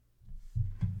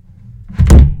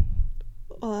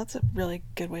Well, that's a really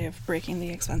good way of breaking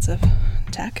the expensive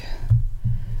tech.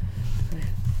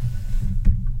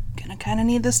 Gonna kind of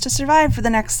need this to survive for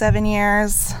the next 7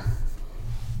 years.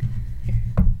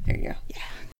 There you go. Yeah.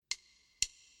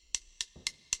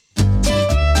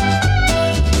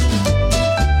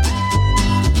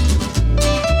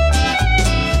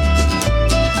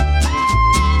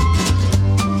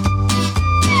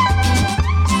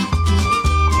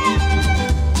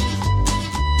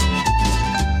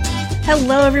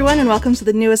 Hello, everyone, and welcome to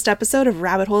the newest episode of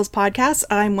Rabbit Holes Podcast.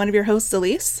 I'm one of your hosts,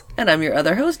 Elise. And I'm your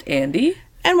other host, Andy.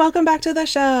 And welcome back to the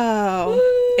show.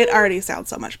 Woo! It already sounds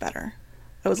so much better.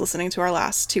 I was listening to our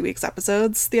last 2 weeks'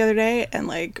 episodes the other day, and,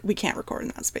 we can't record in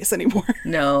that space anymore.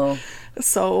 No.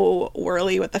 So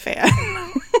whirly with the fan.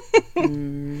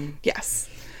 Yes.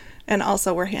 And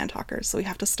also, we're hand talkers, so we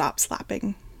have to stop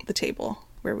slapping the table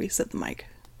where we sit the mic,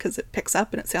 because it picks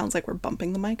up and it sounds like we're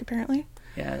bumping the mic, apparently.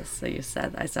 Yes, so you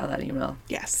said, I saw that email.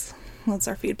 Yes. That's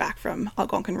our feedback from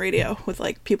Algonquin Radio with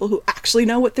people who actually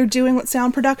know what they're doing with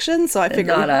sound production. So I figured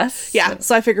not us. Yeah.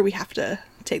 So I figure we have to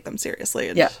take them seriously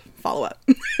and follow up.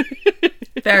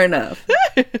 Fair enough.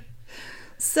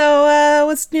 So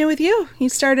what's new with you? You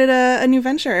started a new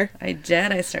venture. I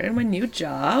did. I started my new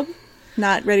job.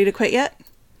 Not ready to quit yet?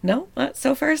 No,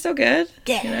 so far so good.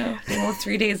 Yeah. Almost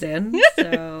 3 days in.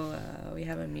 So we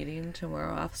have a meeting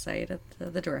tomorrow off-site at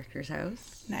the director's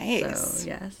house. Nice. So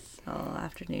yes, all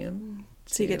afternoon.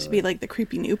 So you get to be the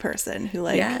creepy new person who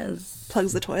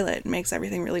plugs the toilet and makes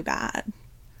everything really bad.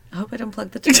 I hope I don't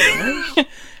plug the toilet.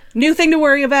 New thing to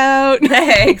worry about.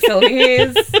 Thanks,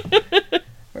 Elise.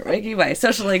 We're making my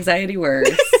social anxiety worse.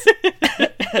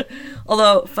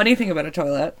 Although, funny thing about a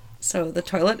toilet. So the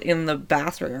toilet in the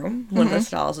bathroom, one of the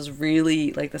stalls, is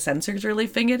really, the sensor's really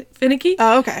finicky.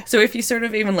 Oh, okay. So if you sort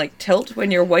of even, tilt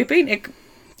when you're wiping, it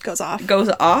goes off.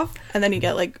 And then you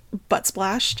get, butt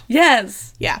splashed.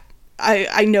 Yes. Yeah.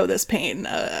 I know this pain.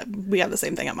 We have the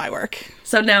same thing at my work.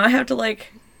 So now I have to,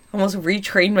 almost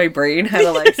retrain my brain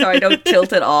how to, so I don't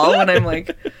tilt at all when I'm,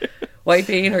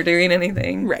 wiping or doing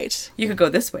anything. Right. You could go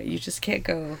this way. You just can't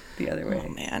go the other way. Oh,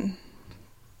 man.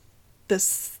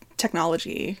 This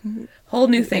technology. Whole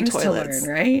new things to learn,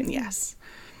 right? Yes.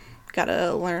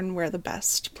 Gotta learn where the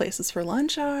best places for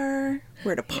lunch are,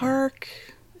 where to park.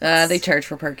 They charge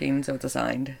for parking, so it's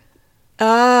assigned.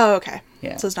 Oh, okay.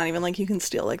 Yeah. So it's not even you can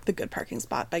steal the good parking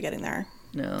spot by getting there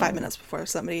 5 minutes before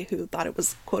somebody who thought it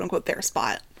was quote unquote their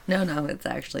spot. No, it's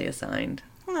actually assigned.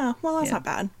 Oh, well, that's not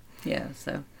bad. Yeah,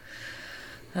 so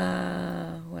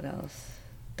what else?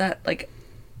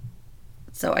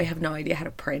 So I have no idea how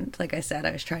to print. Like I said,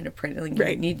 I was trying to print.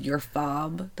 You need your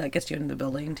fob that gets you into the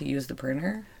building to use the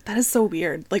printer. That is so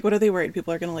weird. What are they worried?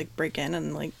 People are going to break in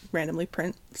and randomly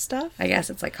print stuff? I guess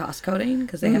it's cost coding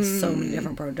because they have so many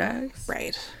different projects.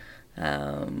 Right.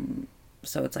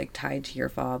 So it's tied to your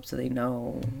fob so they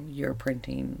know you're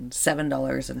printing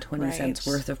 $7.20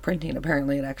 worth of printing.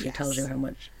 Apparently it actually tells you how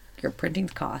much your printing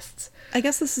costs. I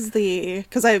guess this is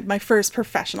because my first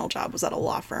professional job was at a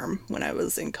law firm when I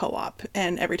was in co-op,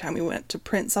 and every time we went to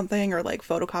print something or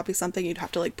photocopy something, you'd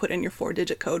have to put in your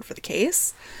 4-digit code for the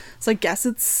case. So I guess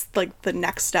it's the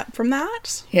next step from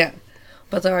that. Yeah.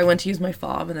 But so I went to use my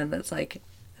fob, and then it's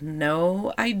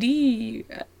no ID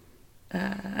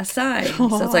assigned.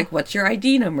 So it's what's your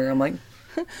ID number? I'm like,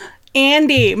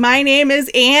 Andy. My name is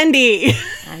Andy.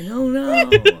 I don't know.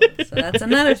 So that's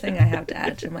another thing I have to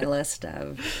add to my list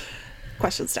of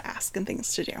questions to ask and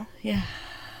things to do. Yeah.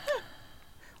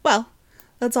 Well,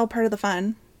 that's all part of the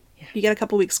fun. Yeah. You get a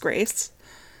couple weeks grace,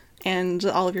 and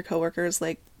all of your coworkers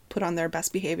put on their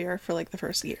best behavior for the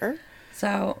first year.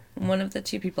 So one of the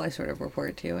two people I sort of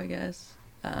report to, I guess,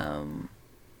 it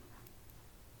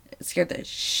scared the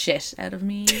shit out of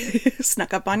me.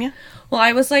 Snuck up on you? Well,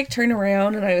 I was turned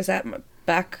around and I was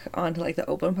back onto the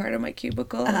open part of my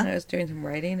cubicle and I was doing some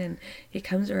writing, and he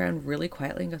comes around really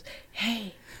quietly and goes,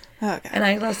 "Hey." Okay. And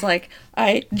I was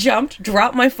I jumped,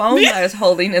 dropped my phone that I was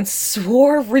holding, and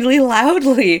swore really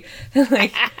loudly.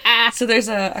 So there's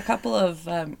a couple of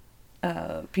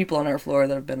people on our floor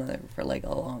that have been there for a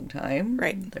long time.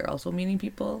 Right. They're also meeting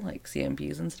people,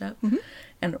 CMPs and stuff. Mm-hmm.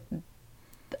 And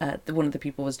one of the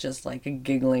people was just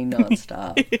giggling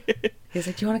nonstop. He's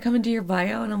like, "Do you want to come and do your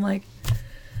bio?" And I'm like,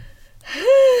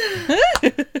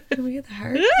 "Can we get the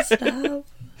heart to stop?" You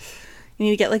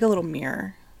need to get a little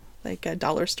mirror, a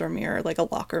dollar store mirror, a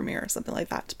locker mirror, something like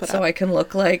that to put up. So I can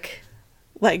look like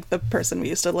the person we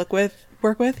used to work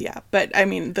with. Yeah, but I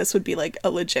mean, this would be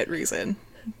a legit reason.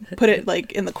 Put it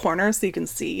in the corner so you can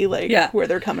see where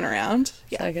they're coming around.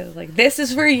 Yeah. So I go this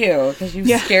is for you because you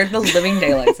scared the living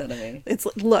daylights out of me.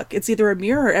 It's either a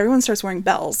mirror or everyone starts wearing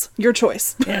bells. Your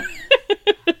choice. Yeah.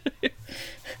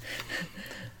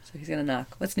 gonna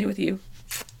knock. What's new with you?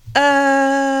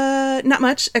 Not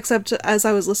much, except as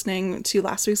I was listening to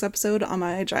last week's episode on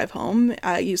my drive home,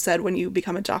 you said when you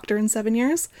become a doctor in 7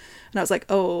 years. And I was like,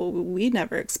 oh, we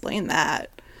never explained that.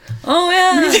 Oh,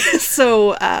 yeah.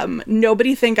 So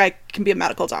nobody think I can be a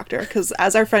medical doctor, because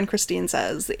as our friend Christine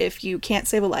says, if you can't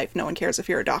save a life, no one cares if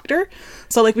you're a doctor.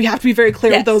 So like we have to be very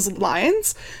clear with those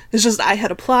lines. It's just I had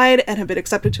applied and have been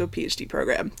accepted to a PhD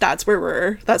program. That's where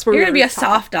we're You're gonna be a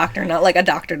soft doctor, not like a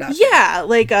doctor. Yeah,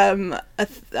 like a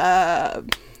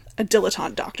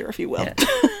dilettante doctor, if you will.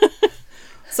 Yeah.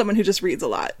 Someone who just reads a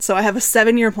lot. So I have a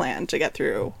 7-year plan to get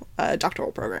through a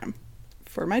doctoral program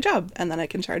for my job, and then I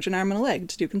can charge an arm and a leg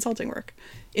to do consulting work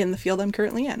in the field I'm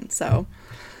currently in. So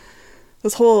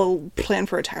this whole plan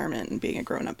for retirement and being a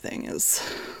grown-up thing it's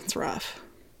rough.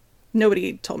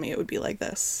 Nobody told me it would be like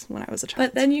this when I was a child.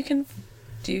 But then you can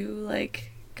do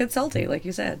like consulting, like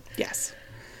you said. Yes.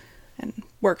 And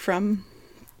work from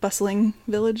bustling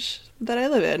village that I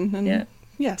live in. And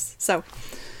yes, so.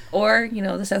 Or,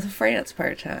 the south of France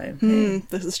part-time.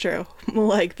 This is true.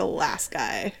 Like the last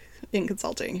guy in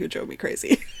consulting who drove me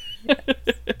crazy.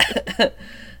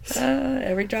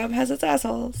 Every job has its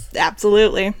assholes.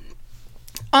 Absolutely.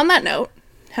 On that note,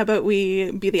 how about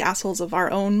we be the assholes of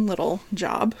our own little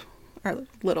job, our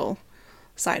little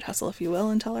side hustle, if you will,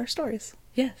 and tell our stories?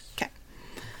 Yes. Okay.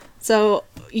 So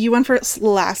you went first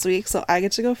last week, so I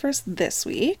get to go first this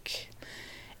week.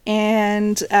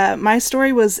 And my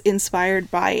story was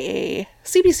inspired by a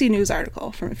CBC News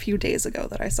article from a few days ago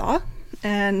that I saw.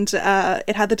 And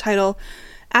it had the title,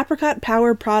 Apricot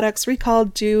Power Products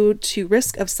Recalled Due to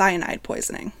Risk of Cyanide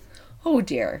Poisoning. Oh,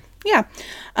 dear. Yeah.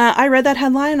 I read that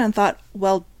headline and thought,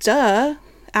 well, duh.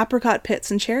 Apricot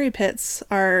pits and cherry pits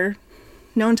are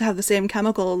known to have the same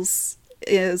chemicals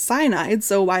as cyanide,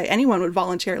 so why anyone would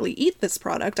voluntarily eat this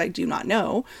product, I do not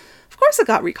know. Of course it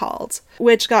got recalled,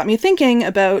 which got me thinking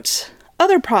about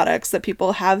other products that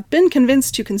people have been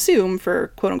convinced to consume for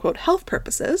quote-unquote health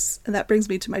purposes, and that brings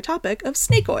me to my topic of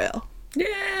snake oil.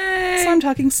 Yay! So I'm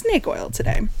talking snake oil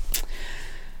today.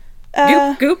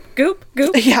 Goop.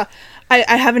 Yeah,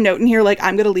 I have a note in here like,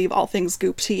 I'm going to leave all things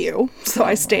goop to you, so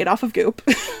I stayed off of goop.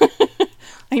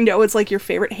 I know it's like your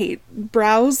favorite hate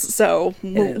browse, so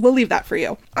we'll leave that for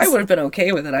you. I would have been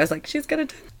okay with it. I was like, she's going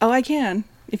to... Oh, I can.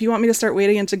 If you want me to start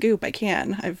wading into goop, I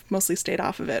can. I've mostly stayed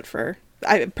off of it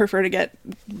I prefer to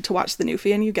watch the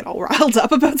Newfie and you get all riled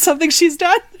up about something she's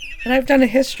done. And I've done a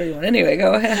history one. Anyway,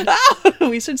 go ahead. Oh,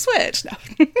 we should switch. No.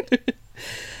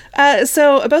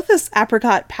 So about this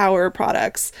Apricot Power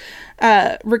products,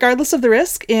 regardless of the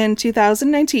risk, in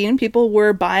 2019, people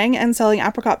were buying and selling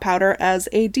apricot powder as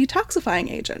a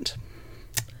detoxifying agent.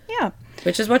 Yeah.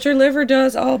 Which is what your liver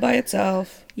does all by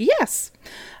itself. Yes.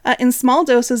 In small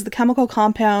doses, the chemical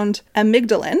compound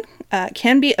amygdalin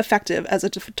can be effective as a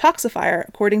detoxifier,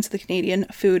 according to the Canadian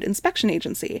Food Inspection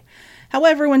Agency.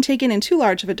 However, when taken in too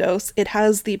large of a dose, it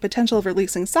has the potential of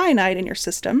releasing cyanide in your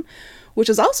system, which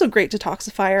is also a great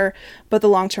detoxifier, but the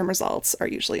long-term results are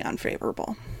usually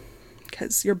unfavorable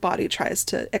because your body tries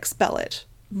to expel it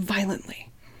violently,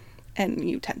 and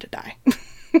you tend to die.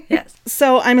 Yes.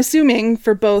 So I'm assuming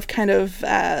for both kind of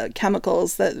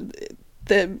chemicals that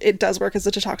it does work as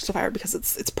a detoxifier because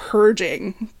it's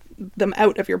purging them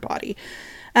out of your body.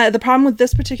 The problem with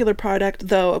this particular product,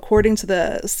 though, according to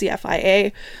the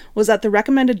CFIA, was that the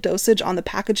recommended dosage on the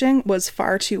packaging was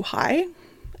far too high,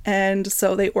 and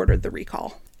so they ordered the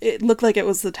recall. It looked like it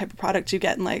was the type of product you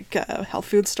get in like a health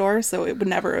food store, so it would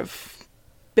never have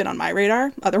been on my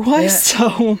radar otherwise.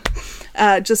 Yeah.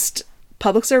 So just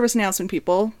public service announcement,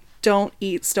 people, don't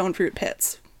eat stone fruit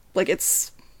pits. Like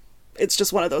it's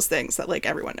just one of those things that like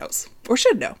everyone knows or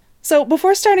should know. So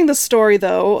before starting the story,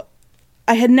 though,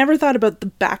 I had never thought about the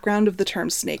background of the term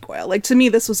snake oil. Like, to me,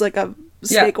 this was like a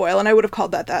snake oil, and I would have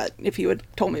called that if you had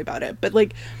told me about it. But,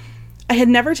 like, I had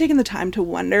never taken the time to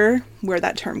wonder where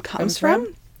that term comes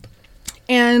from.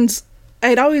 And I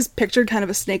had always pictured kind of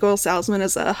a snake oil salesman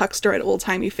as a huckster at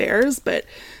old-timey fairs, but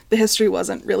the history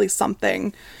wasn't really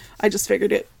something. I just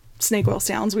figured snake oil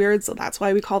sounds weird, so that's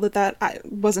why we called it that. I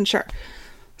wasn't sure.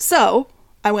 So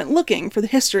I went looking for the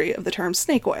history of the term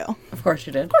snake oil. Of course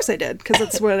you did. Of course I did, because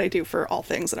that's what I do for all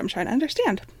things that I'm trying to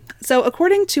understand. So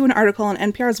according to an article on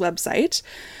NPR's website,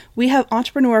 we have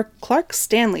entrepreneur Clark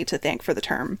Stanley to thank for the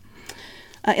term.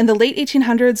 In the late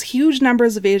 1800s, huge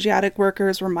numbers of Asiatic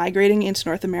workers were migrating into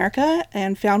North America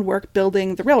and found work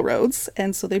building the railroads,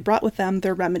 and so they brought with them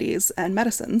their remedies and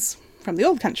medicines from the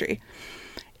old country.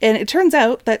 And it turns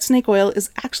out that snake oil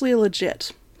is actually a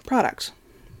legit product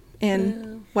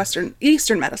in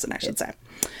Eastern medicine, I should say.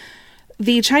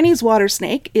 The Chinese water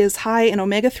snake is high in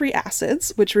omega-3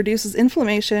 acids, which reduces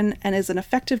inflammation and is an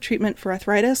effective treatment for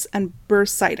arthritis and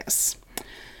bursitis.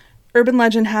 Urban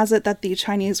legend has it that the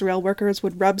Chinese rail workers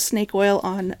would rub snake oil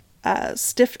on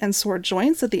stiff and sore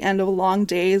joints at the end of long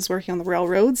days working on the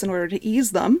railroads in order to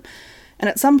ease them. And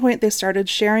at some point, they started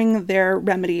sharing their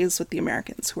remedies with the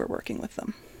Americans who were working with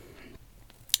them.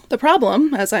 The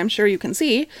problem, as I'm sure you can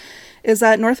see, is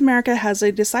that North America has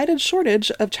a decided shortage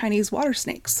of Chinese water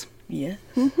snakes. Yeah.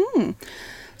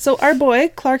 So our boy,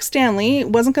 Clark Stanley,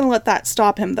 wasn't going to let that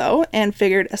stop him, though, and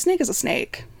figured a snake is a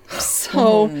snake.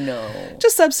 So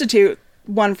just substitute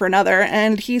one for another,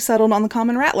 and he settled on the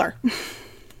common rattler.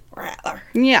 Rattler.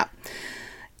 Yeah.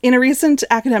 In a recent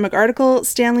academic article,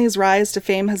 Stanley's rise to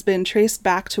fame has been traced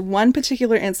back to one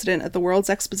particular incident at the World's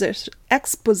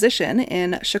Exposition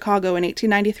in Chicago in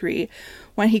 1893,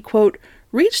 when he, quote,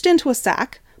 reached into a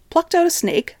sack, plucked out a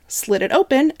snake, slit it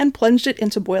open, and plunged it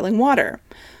into boiling water.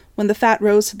 When the fat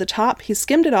rose to the top, he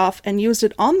skimmed it off and used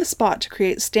it on the spot to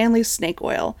create Stanley's snake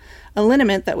oil, a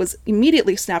liniment that was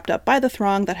immediately snapped up by the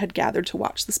throng that had gathered to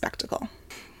watch the spectacle.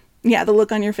 Yeah, the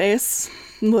look on your face,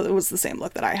 it was the same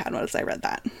look that I had as I read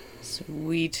that.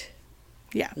 Sweet.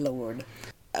 Yeah. Lord.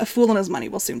 A fool and his money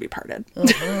will soon be parted.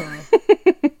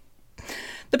 Uh-huh.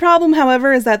 The problem,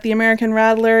 however, is that the American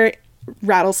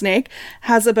rattlesnake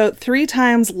has about 3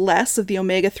 times less of the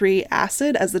omega-3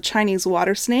 acid as the Chinese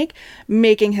water snake,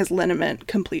 making his liniment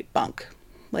complete bunk.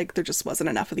 Like, there just wasn't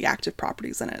enough of the active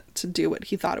properties in it to do what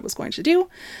he thought it was going to do.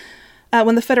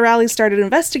 When the federales started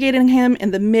investigating him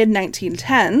in the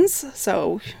mid-1910s,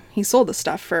 so he sold the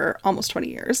stuff for almost 20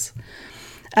 years,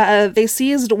 they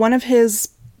seized one of his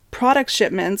product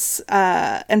shipments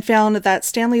and found that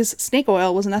Stanley's snake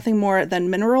oil was nothing more than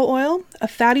mineral oil, a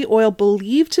fatty oil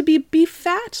believed to be beef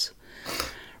fat,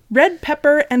 red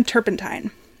pepper, and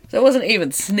turpentine. So it wasn't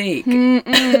even snake. My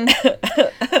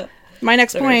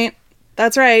next point,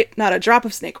 that's right, not a drop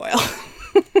of snake oil.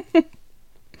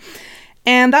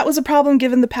 And that was a problem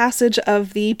given the passage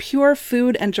of the Pure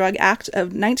Food and Drug Act of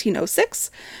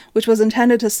 1906, which was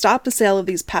intended to stop the sale of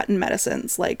these patent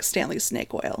medicines like Stanley's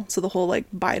snake oil. So the whole, like,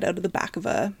 buy it out of the back of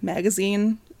a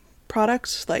magazine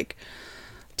product, like,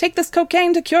 take this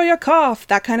cocaine to cure your cough,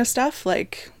 that kind of stuff.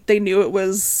 Like, they knew it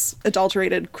was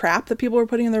adulterated crap that people were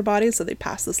putting in their bodies, so they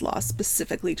passed this law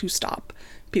specifically to stop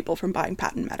people from buying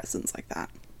patent medicines like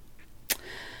that.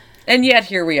 And yet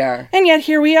here we are.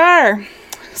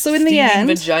 So in the end...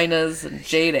 vaginas and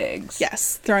jade eggs.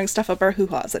 Yes, throwing stuff up our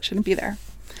hoo-haws that shouldn't be there.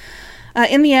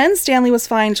 In the end, Stanley was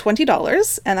fined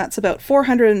 $20, and that's about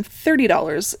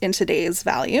 $430 in today's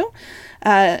value.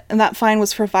 And that fine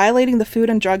was for violating the Food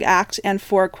and Drug Act and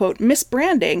for, quote,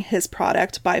 misbranding his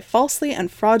product by falsely and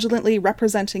fraudulently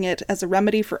representing it as a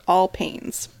remedy for all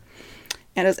pains.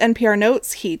 And as NPR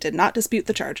notes, he did not dispute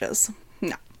the charges.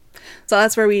 No. So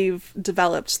that's where we've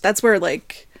developed... That's where,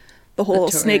 like... the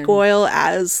whole snake oil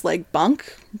as, like,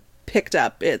 bunk picked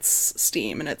up its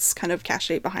steam and its kind of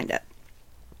cachet behind it.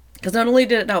 Because not only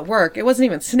did it not work, it wasn't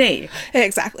even snake.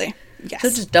 Exactly. Yes. So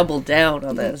just doubled down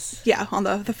on this. Yeah, on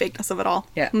the fakeness of it all.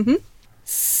 Yeah. Mm-hmm.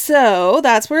 So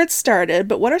that's where it started,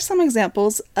 but what are some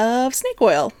examples of snake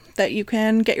oil that you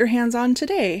can get your hands on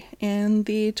today in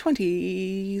the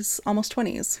 20s, almost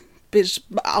 20s?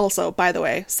 Also, by the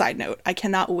way, side note, I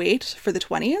cannot wait for the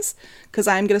 20s because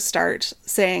I'm going to start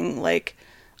saying, like,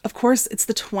 of course it's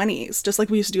the 20s, just like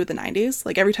we used to do at the 90s.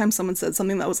 Like, every time someone said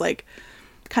something that was, like,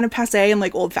 kind of passé and,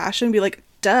 like, old-fashioned, be like,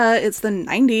 duh, it's the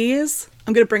 90s.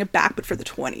 I'm going to bring it back, but for the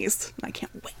 20s. And I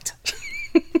can't wait.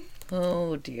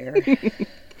 Oh, dear.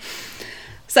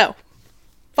 So,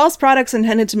 false products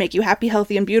intended to make you happy,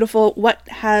 healthy, and beautiful. What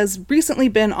has recently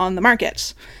been on the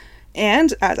market?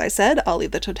 And, as I said, I'll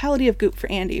leave the totality of goop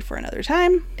for Andy for another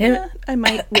time. Damn it. I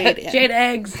might wade in. Jade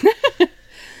eggs.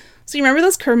 So you remember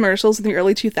those commercials in the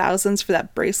early 2000s for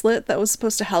that bracelet that was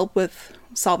supposed to help with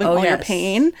solving all your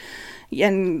pain?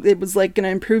 And it was, like, going to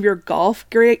improve your golf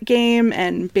game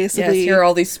and basically... Yes, here are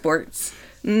all these sports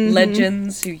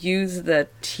legends who use the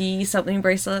T-something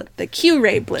bracelet. The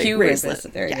Q-Ray bracelet.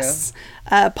 There you go.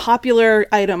 A popular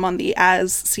item on the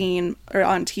As Seen or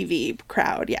on TV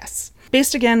crowd, yes.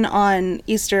 Based again on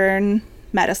Eastern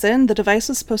medicine, the device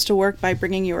was supposed to work by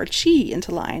bringing your chi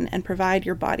into line and provide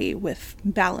your body with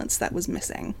balance that was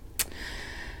missing.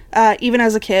 Even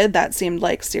as a kid, that seemed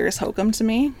like serious hokum to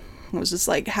me. It was just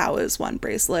like, how is one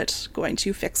bracelet going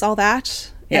to fix all that?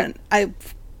 Yeah. And I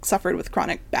suffered with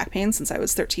chronic back pain since I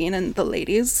was 13, and the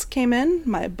ladies came in,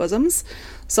 my bosoms.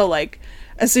 So, like,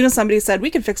 as soon as somebody said, we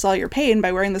could fix all your pain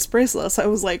by wearing this bracelet, so I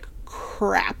was like,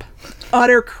 crap.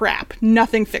 Utter crap.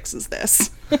 Nothing fixes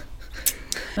this.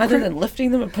 Other than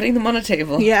lifting them and putting them on a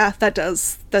table. Yeah, that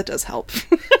does help.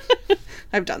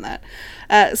 I've done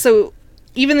that. So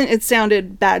even it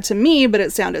sounded bad to me, but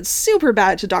it sounded super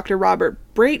bad to Dr. Robert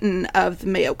Brayton of the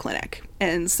Mayo Clinic.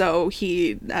 And so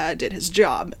he did his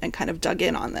job and kind of dug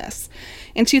in on this.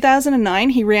 In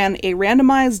 2009, he ran a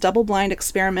randomized double-blind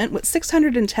experiment with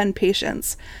 610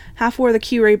 patients. Half wore the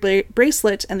Q-ray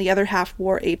bracelet and the other half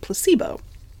wore a placebo.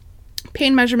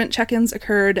 Pain measurement check-ins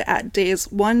occurred at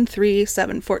days 1, 3,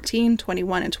 7, 14,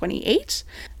 21, and 28,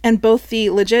 and both the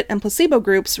legit and placebo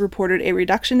groups reported a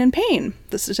reduction in pain.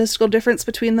 The statistical difference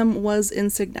between them was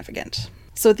insignificant.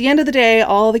 So at the end of the day,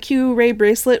 all the Q-ray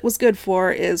bracelet was good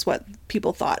for is what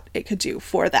people thought it could do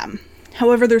for them.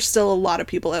 However, there's still a lot of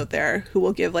people out there who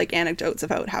will give like anecdotes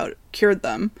about how it cured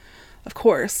them. Of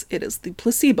course, it is the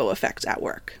placebo effect at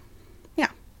work.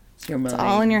 Yeah, it's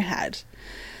all in your head.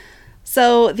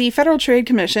 So the Federal Trade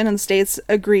Commission and the states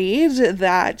agreed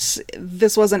that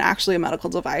this wasn't actually a medical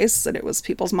device, that it was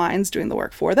people's minds doing the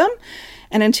work for them.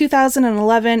 And in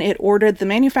 2011, it ordered the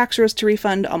manufacturers to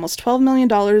refund almost $12 million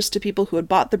to people who had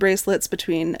bought the bracelets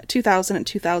between 2000 and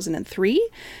 2003.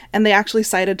 And they actually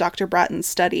cited Dr. Bratton's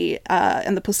study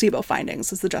and the placebo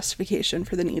findings as the justification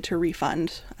for the need to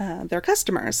refund their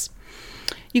customers.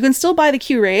 You can still buy the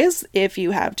Q-rays if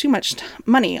you have too much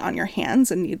money on your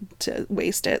hands and need to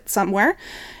waste it somewhere.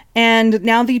 And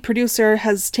now the producer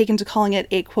has taken to calling it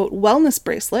a, quote, wellness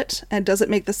bracelet, and doesn't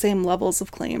make the same levels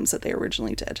of claims that they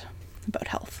originally did about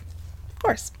health. Of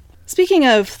course. Speaking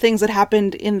of things that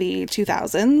happened in the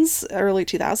 2000s, early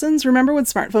 2000s, remember when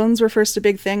smartphones were first a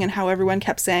big thing and how everyone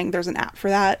kept saying there's an app for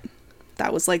that?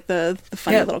 That was like the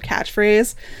funny little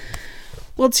catchphrase.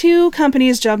 Well, two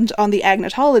companies jumped on the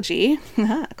agnotology,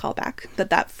 callback,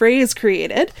 that phrase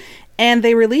created, and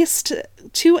they released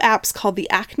two apps called the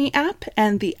Acne app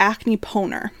and the Acne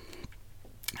Poner.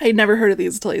 I had never heard of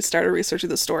these until I started researching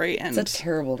the story. And it's a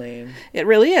terrible name. It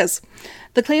really is.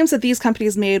 The claims that these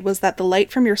companies made was that the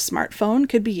light from your smartphone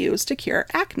could be used to cure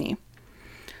acne.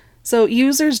 So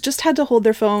users just had to hold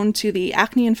their phone to the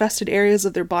acne-infested areas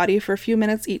of their body for a few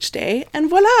minutes each day, and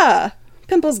voila!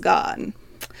 Pimples gone.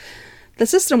 The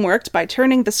system worked by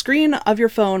turning the screen of your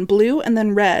phone blue and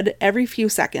then red every few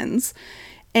seconds,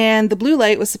 and the blue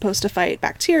light was supposed to fight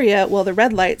bacteria while the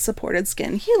red light supported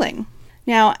skin healing.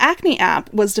 Now, Acne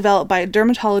app was developed by a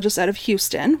dermatologist out of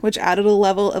Houston, which added a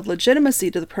level of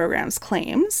legitimacy to the program's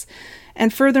claims.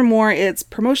 And furthermore, its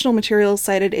promotional materials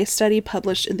cited a study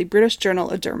published in the British Journal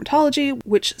of Dermatology,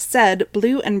 which said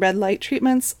blue and red light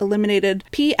treatments eliminated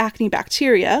P. acne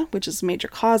bacteria, which is a major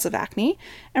cause of acne,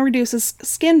 and reduces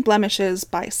skin blemishes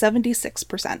by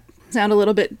 76%. Sound a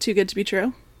little bit too good to be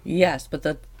true? Yes, but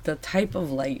the type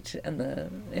of light and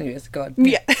anyways, go on.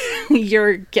 Yeah,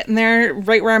 you're getting there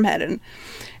right where I'm headed.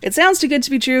 It sounds too good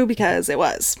to be true because it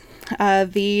was.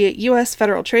 The U.S.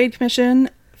 Federal Trade Commission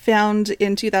found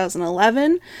in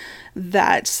 2011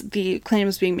 that the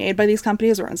claims being made by these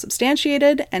companies were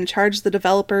unsubstantiated and charged the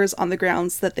developers on the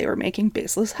grounds that they were making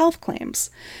baseless health claims.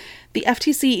 The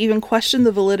FTC even questioned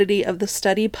the validity of the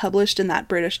study published in that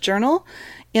British journal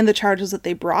in the charges that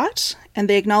they brought, and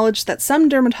they acknowledged that some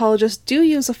dermatologists do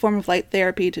use a form of light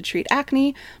therapy to treat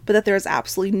acne, but that there is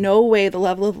absolutely no way the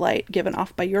level of light given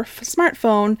off by your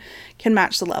smartphone can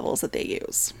match the levels that they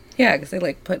use. Yeah, because they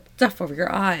like put stuff over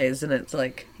your eyes, and it's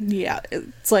like... Yeah,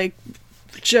 it's like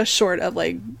just short of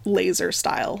like laser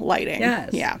style lighting.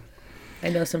 Yes. Yeah. I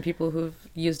know some people who've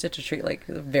used it to treat like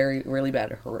really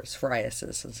bad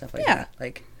psoriasis and stuff like that.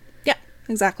 Like, yeah,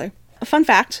 exactly. A fun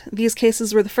fact, these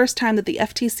cases were the first time that the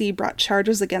FTC brought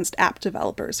charges against app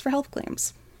developers for health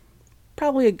claims.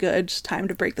 Probably a good time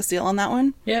to break the seal on that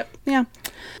one. Yep. Yeah.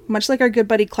 Much like our good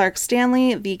buddy Clark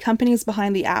Stanley, the companies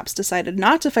behind the apps decided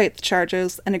not to fight the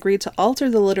charges and agreed to alter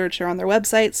the literature on their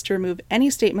websites to remove any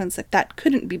statements that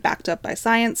couldn't be backed up by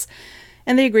science.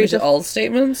 And they agreed to all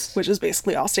statements? Which is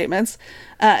basically all statements.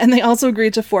 And they also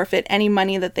agreed to forfeit any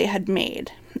money that they had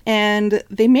made. And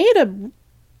they made a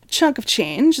chunk of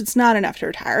change. It's not enough to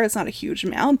retire. It's not a huge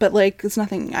amount, but like it's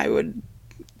nothing I would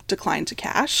decline to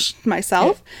cash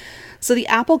myself. Yeah. So the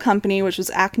Apple company, which was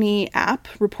Acne app,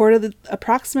 reported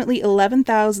approximately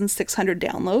 11,600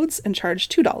 downloads and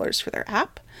charged $2 for their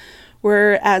app.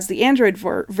 Whereas the Android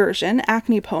version,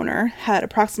 Acne Poner, had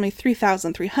approximately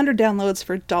 3,300 downloads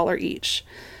for $1 each.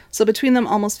 So between them,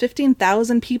 almost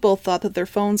 15,000 people thought that their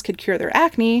phones could cure their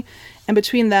acne, and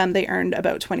between them, they earned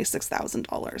about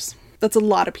 $26,000. That's a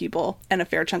lot of people and a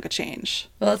fair chunk of change.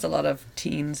 Well, that's a lot of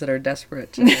teens that are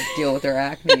desperate to deal with their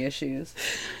acne issues.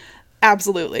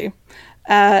 Absolutely.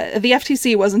 The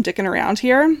FTC wasn't dicking around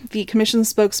here. The commission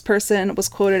spokesperson was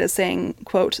quoted as saying,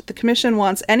 quote, "The commission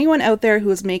wants anyone out there who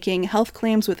is making health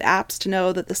claims with apps to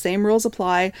know that the same rules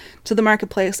apply to the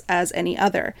marketplace as any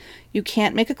other. You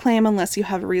can't make a claim unless you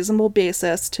have a reasonable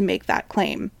basis to make that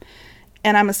claim."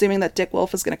 And I'm assuming that Dick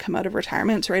Wolf is going to come out of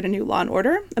retirement to write a new Law &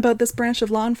 Order about this branch of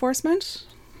law enforcement.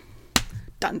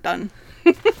 Dun dun.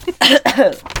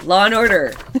 Law &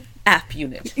 Order app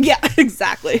unit. Yeah,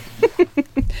 exactly.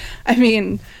 I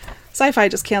mean, Sci-Fi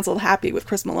just canceled Happy with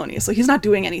Chris Maloney, so he's not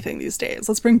doing anything these days.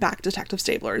 Let's bring back Detective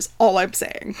Stabler is all I'm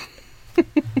saying.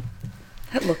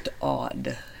 That looked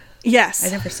odd. Yes.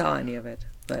 I never saw any of it,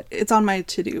 but It's on my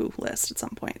to-do list at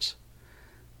some point.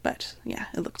 But, yeah,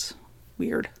 it looked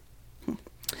weird.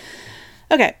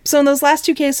 Okay, so in those last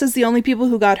two cases, the only people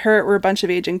who got hurt were a bunch of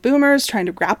aging boomers trying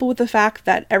to grapple with the fact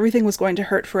that everything was going to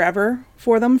hurt forever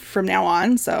for them from now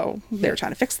on, so they were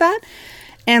trying to fix that.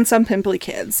 And some pimply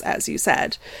kids, as you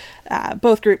said.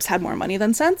 Both groups had more money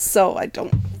than sense, so I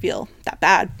don't feel that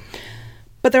bad.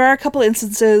 But there are a couple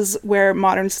instances where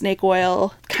modern snake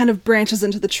oil kind of branches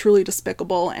into the truly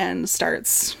despicable and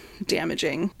starts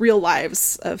damaging real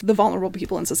lives of the vulnerable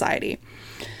people in society.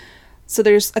 So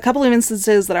there's a couple of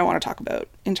instances that I want to talk about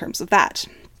in terms of that.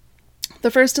 The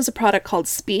first is a product called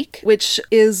Speak, which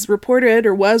is reported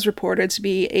or was reported to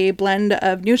be a blend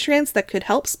of nutrients that could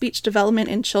help speech development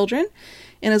in children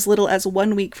in as little as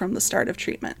 1 week from the start of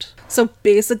treatment. So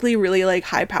basically really like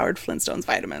high-powered Flintstones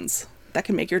vitamins that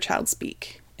can make your child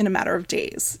speak in a matter of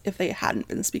days if they hadn't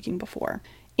been speaking before.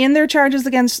 In their charges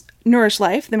against Nourish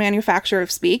Life, the manufacturer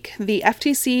of Speak, the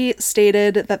FTC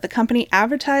stated that the company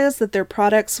advertised that their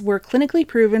products were clinically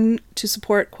proven to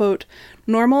support, quote,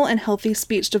 "normal and healthy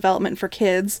speech development for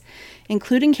kids,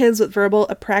 including kids with verbal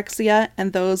apraxia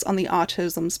and those on the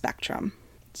autism spectrum."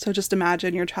 So just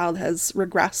imagine your child has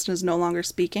regressed and is no longer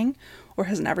speaking or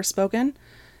has never spoken,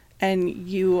 and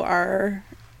you are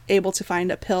able to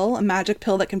find a pill, a magic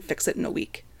pill that can fix it in a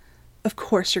week. Of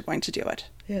course you're going to do it.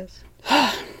 yes.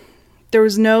 There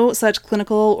was no such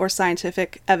clinical or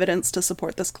scientific evidence to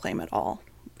support this claim at all.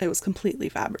 It was completely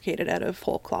fabricated out of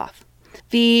whole cloth.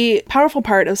 The powerful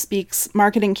part of Speak's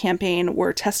marketing campaign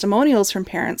were testimonials from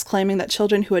parents claiming that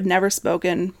children who had never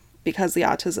spoken because the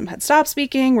autism had stopped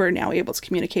speaking were now able to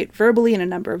communicate verbally in a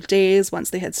number of days once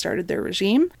they had started their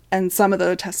regime. And some of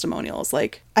the testimonials,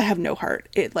 like, I have no heart.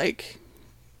 It, like,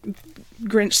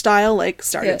 Grinch style, like,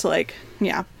 started to, like,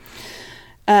 yeah.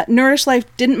 Nourish Life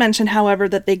didn't mention, however,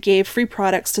 that they gave free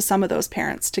products to some of those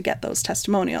parents to get those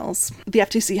testimonials. The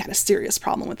FTC had a serious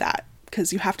problem with that,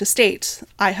 because you have to state,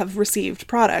 I have received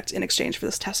product in exchange for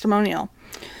this testimonial.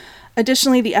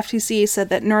 Additionally, the FTC said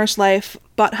that Nourish Life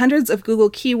bought hundreds of Google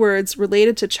keywords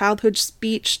related to childhood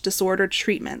speech disorder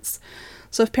treatments.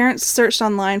 So if parents searched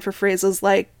online for phrases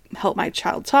like help my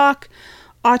child talk,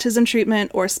 autism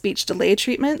treatment, or speech delay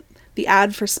treatment, the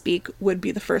ad for Speak would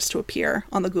be the first to appear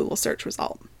on the Google search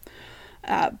result.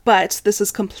 But this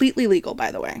is completely legal,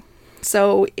 by the way.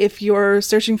 So if you're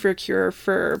searching for a cure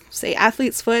for, say,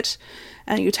 athlete's foot,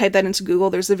 and you type that into Google,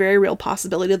 there's a very real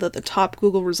possibility that the top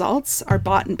Google results are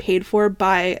bought and paid for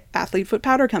by athlete foot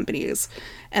powder companies,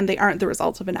 and they aren't the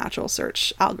result of a natural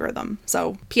search algorithm.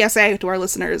 So PSA to our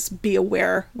listeners, be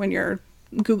aware when you're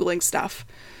Googling stuff.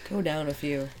 Go down a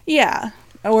few. Yeah.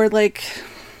 Or, like,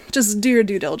 just do your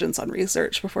due diligence on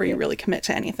research before you really commit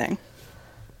to anything.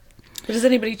 But does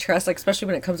anybody trust, like, especially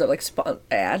when it comes up, like,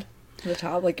 ad to the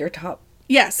top, like your top?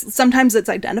 Yes, sometimes it's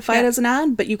identified as an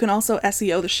ad, but you can also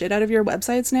SEO the shit out of your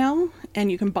websites now,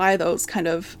 and you can buy those kind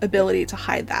of ability to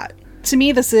hide that. To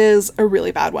me, this is a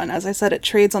really bad one. As I said, it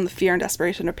trades on the fear and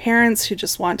desperation of parents who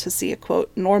just want to see a,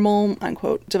 quote, normal,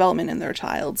 unquote, development in their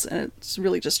child, and it's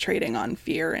really just trading on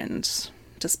fear and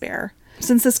despair.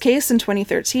 Since this case in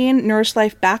 2013, Nourish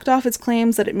Life backed off its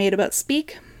claims that it made about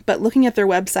Speak, but looking at their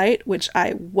website, which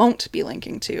I won't be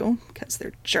linking to because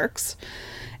they're jerks,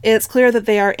 it's clear that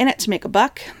they are in it to make a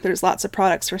buck. There's lots of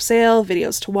products for sale,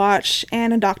 videos to watch,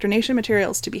 and indoctrination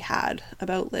materials to be had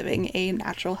about living a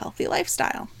natural, healthy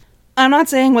lifestyle. I'm not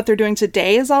saying what they're doing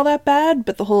today is all that bad,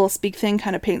 but the whole Speak thing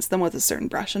kind of paints them with a certain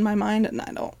brush in my mind, and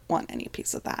I don't want any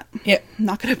piece of that. Yeah. I'm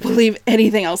not going to believe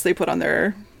anything else they put on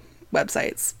their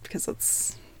websites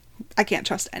because I can't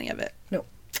trust any of it. No.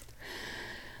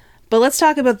 But let's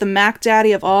talk about the Mac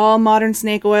Daddy of all modern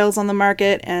snake oils on the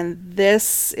market, and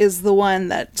this is the one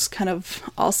that kind of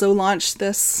also launched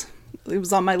this. It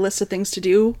was on my list of things to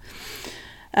do.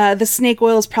 The snake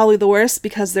oil is probably the worst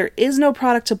because there is no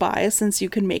product to buy since you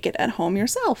can make it at home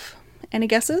yourself. Any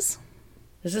guesses?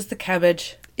 Is this the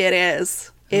cabbage? It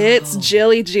is. It's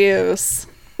Jilly Juice.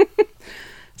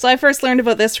 So I first learned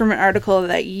about this from an article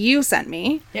that you sent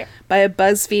me by a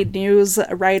BuzzFeed News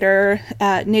writer,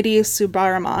 Nidhi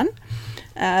Subaraman.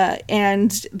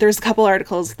 And there's a couple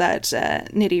articles that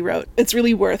Nidhi wrote. It's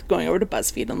really worth going over to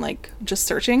BuzzFeed and like just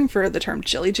searching for the term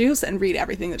chili juice and read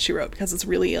everything that she wrote, because it's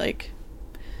really like,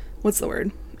 what's the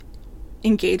word?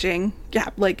 Engaging. Yeah,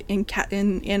 like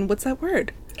in what's that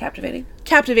word? Captivating.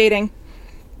 Captivating.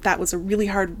 That was a really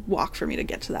hard walk for me to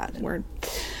get to that word.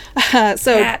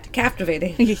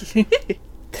 Captivating.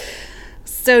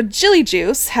 So Jilly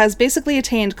Juice has basically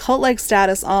attained cult-like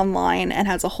status online and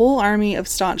has a whole army of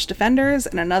staunch defenders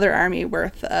and another army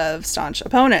worth of staunch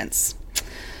opponents.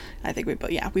 I think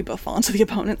we both fall into the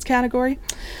opponents category.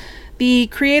 The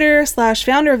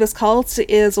creator/founder of this cult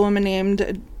is a woman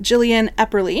named Jillian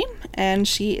Epperly, and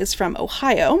she is from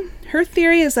Ohio. Her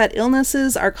theory is that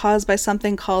illnesses are caused by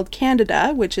something called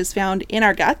Candida, which is found in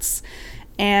our guts,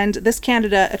 and this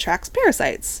Candida attracts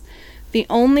parasites. The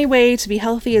only way to be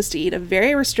healthy is to eat a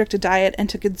very restricted diet and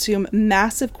to consume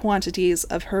massive quantities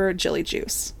of her Jilly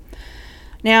Juice.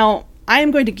 Now, I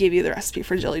am going to give you the recipe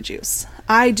for Jilly Juice.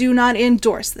 I do not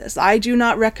endorse this. I do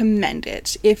not recommend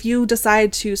it. If you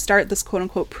decide to start this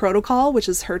quote-unquote protocol, which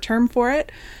is her term for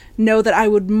it, know that I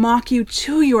would mock you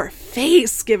to your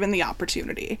face given the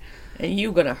opportunity. And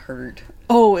you gonna hurt.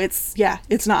 Oh, it's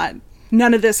not.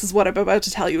 None of this is what I'm about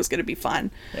to tell you is going to be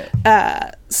fun.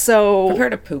 Yeah. So I've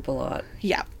heard her poop a lot.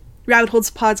 Yeah. Rabbit Holes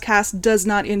podcast does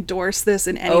not endorse this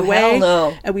in any way. Hell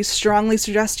no. And we strongly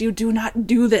suggest you do not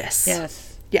do this.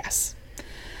 Yes.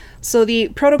 So the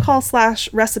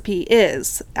protocol/recipe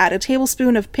is add a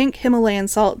tablespoon of pink Himalayan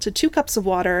salt to 2 cups of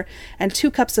water and 2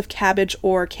 cups of cabbage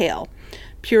or kale.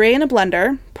 Puree in a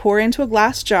blender, pour into a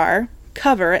glass jar,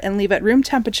 cover, and leave at room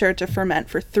temperature to ferment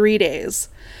for 3 days.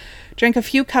 Drink a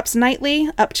few cups nightly,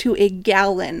 up to a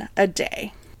gallon a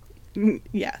day.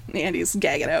 Yeah, Andy's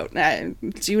gagging out. I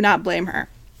do not blame her.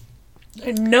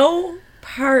 No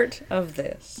part of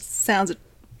this sounds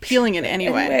appealing in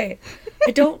any way.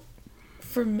 I don't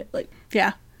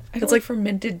yeah. It's like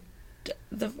fermented.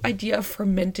 The idea of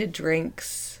fermented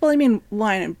drinks. Well, I mean,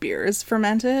 wine and beer is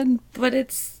fermented, but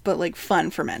like fun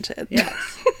fermented. Yes,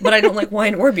 but I don't like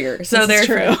wine or beer, so that's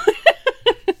true.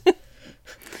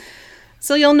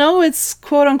 So you'll know it's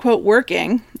quote-unquote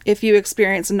working if you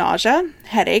experience nausea,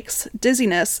 headaches,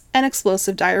 dizziness, and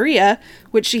explosive diarrhea,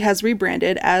 which she has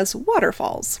rebranded as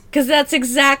waterfalls. Because that's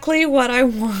exactly what I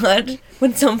want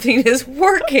when something is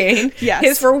working. Yes.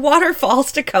 Is for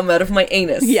waterfalls to come out of my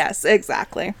anus. Yes,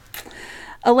 exactly.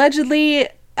 Allegedly,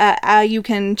 you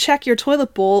can check your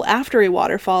toilet bowl after a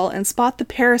waterfall and spot the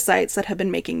parasites that have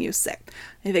been making you sick.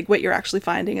 I think what you're actually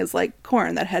finding is like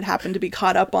corn that had happened to be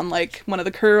caught up on like one of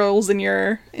the curls in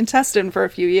your intestine for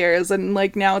a few years, and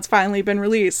like now it's finally been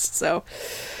released. So,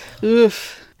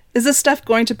 oof. Is this stuff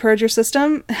going to purge your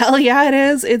system? Hell yeah, it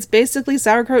is. It's basically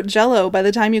sauerkraut jello by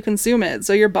the time you consume it,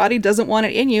 so your body doesn't want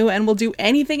it in you and will do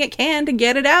anything it can to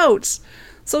get it out.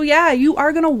 So yeah, you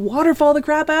are gonna waterfall the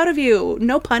crap out of you.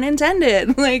 No pun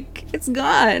intended. Like, it's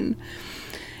gone.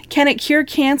 Can it cure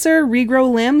cancer,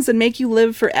 regrow limbs, and make you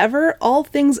live forever? All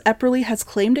things Epperly has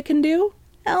claimed it can do?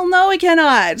 Hell no, it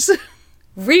cannot.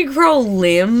 Regrow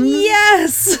limbs?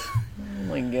 Yes! Oh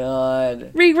my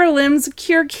god. Regrow limbs,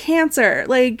 cure cancer.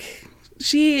 Like,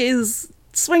 she is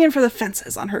swinging for the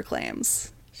fences on her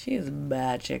claims. She is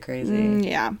batshit crazy.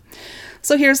 Yeah.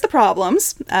 So here's the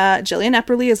problems. Jillian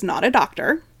Epperly is not a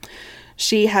doctor.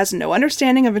 She has no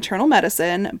understanding of internal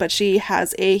medicine, but she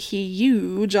has a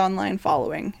huge online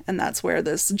following, and that's where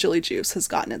this Jilly Juice has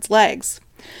gotten its legs.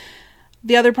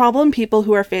 The other problem, people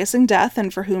who are facing death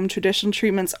and for whom traditional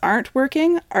treatments aren't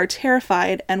working are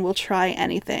terrified and will try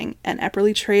anything, and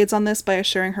Epperly trades on this by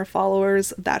assuring her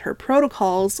followers that her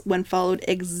protocols, when followed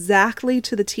exactly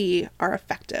to the T, are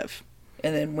effective.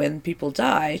 And then when people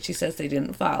die, she says they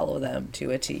didn't follow them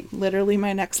to a T. Literally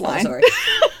my next line. Oh, sorry.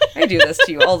 I do this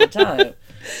to you all the time.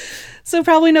 So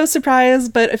probably no surprise,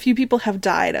 but a few people have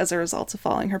died as a result of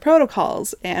following her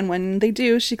protocols. And when they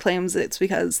do, she claims it's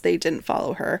because they didn't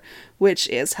follow her, which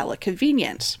is hella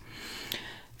convenient.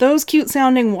 Those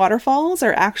cute-sounding waterfalls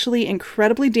are actually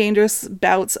incredibly dangerous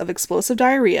bouts of explosive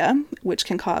diarrhea, which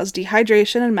can cause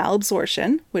dehydration and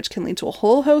malabsorption, which can lead to a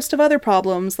whole host of other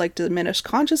problems like diminished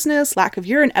consciousness, lack of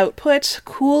urine output,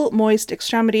 cool, moist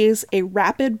extremities, a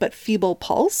rapid but feeble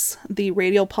pulse. The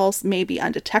radial pulse may be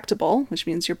undetectable, which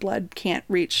means your blood can't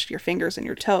reach your fingers and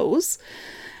your toes.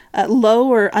 Low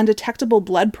or undetectable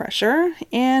blood pressure,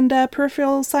 and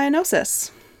peripheral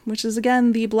cyanosis, which is,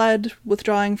 again, the blood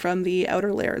withdrawing from the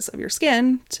outer layers of your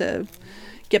skin to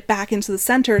get back into the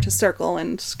center to circle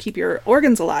and keep your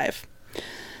organs alive.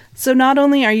 So not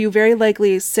only are you very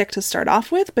likely sick to start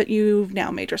off with, but you've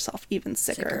now made yourself even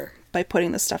sicker by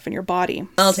putting this stuff in your body.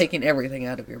 Taking everything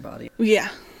out of your body. Yeah.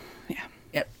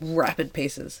 At rapid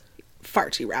paces.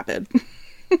 Far too rapid.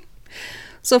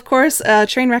 So, of course, a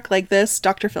train wreck like this,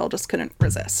 Dr. Phil just couldn't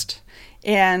resist.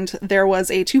 And there was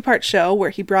a 2-part show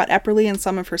where he brought Epperly and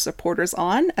some of her supporters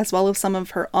on, as well as some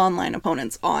of her online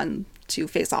opponents on to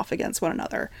face off against one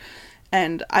another.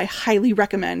 And I highly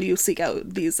recommend you seek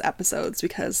out these episodes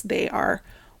because they are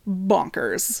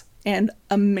bonkers and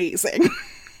amazing.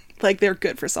 Like, they're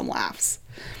good for some laughs.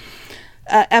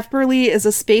 Epperly is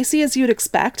as spacey as you'd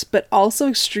expect, but also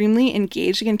extremely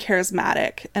engaging and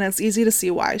charismatic, and it's easy to see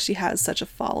why she has such a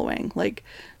following. Like,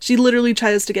 she literally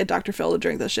tries to get Dr. Phil to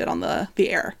drink this shit on the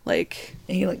air. Like,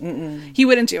 and he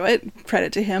wouldn't do it,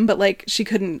 credit to him, but, like, she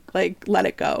couldn't, like, let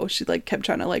it go. She, like, kept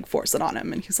trying to, like, force it on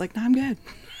him, and he's like, no, I'm good.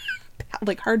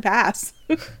 Like, hard pass.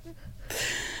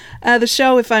 The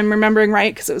show, if I'm remembering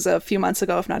right, because it was a few months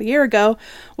ago, if not a year ago,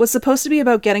 was supposed to be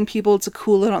about getting people to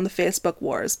cool it on the Facebook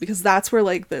wars, because that's where,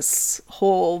 like, this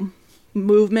whole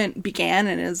movement began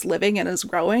and is living and is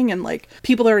growing, and, like,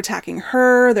 people are attacking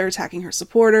her, they're attacking her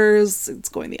supporters, it's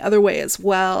going the other way as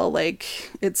well. Like,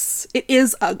 it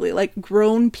is ugly. Like,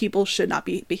 grown people should not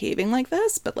be behaving like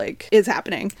this, but, like, it's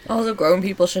happening. Also, grown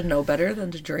people should know better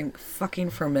than to drink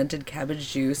fucking fermented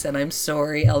cabbage juice, and I'm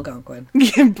sorry, Algonquin.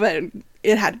 Yeah, but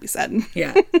it had to be said.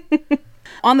 Yeah.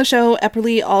 On the show,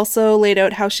 Epperly also laid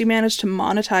out how she managed to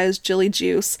monetize Jilly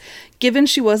Juice, given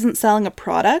she wasn't selling a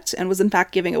product and was in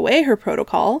fact giving away her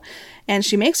protocol, and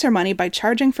she makes her money by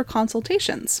charging for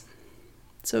consultations.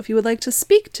 So if you would like to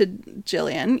speak to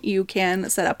Jillian, you can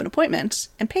set up an appointment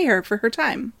and pay her for her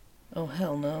time. Oh,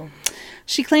 hell no.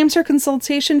 She claims her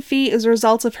consultation fee is a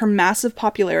result of her massive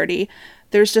popularity.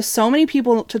 There's just so many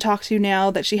people to talk to now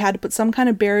that she had to put some kind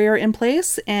of barrier in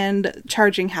place, and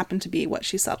charging happened to be what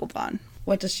she settled on.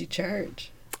 What does she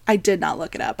charge? I did not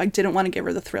look it up. I didn't want to give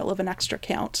her the thrill of an extra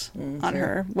count on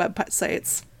her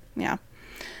websites. Yeah.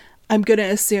 I'm going to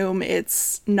assume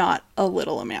it's not a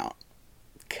little amount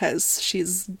because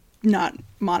she's not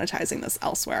monetizing this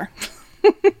elsewhere.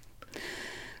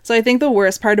 So I think the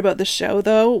worst part about the show,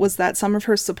 though, was that some of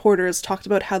her supporters talked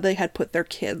about how they had put their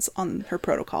kids on her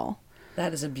protocol.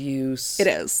 That is abuse. It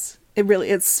is.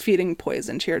 It's feeding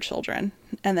poison to your children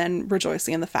and then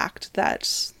rejoicing in the fact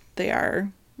that they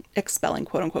are expelling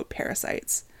quote-unquote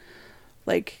parasites.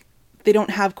 Like, they don't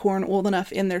have corn old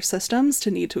enough in their systems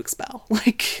to need to expel.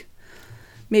 Like,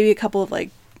 maybe a couple of,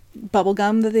 like, bubble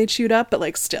gum that they chewed up, but,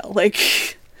 like, still,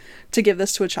 like, to give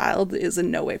this to a child is in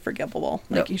no way forgivable.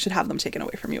 Like, You should have them taken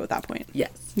away from you at that point.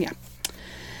 Yes. Yeah.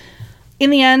 In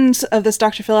the end of this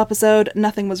Dr. Phil episode,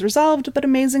 nothing was resolved, but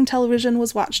amazing television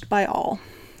was watched by all.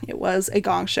 It was a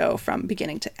gong show from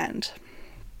beginning to end.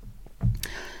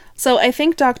 So I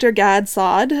think Dr. Gad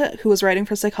Saad, who was writing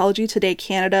for Psychology Today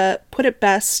Canada, put it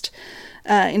best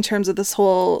in terms of this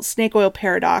whole snake oil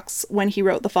paradox when he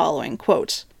wrote the following,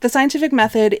 quote, "The scientific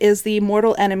method is the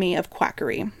mortal enemy of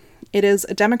quackery. It is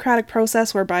a democratic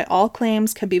process whereby all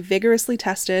claims can be vigorously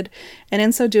tested, and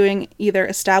in so doing, either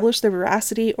establish their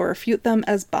veracity or refute them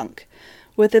as bunk.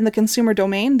 Within the consumer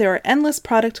domain, there are endless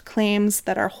product claims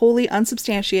that are wholly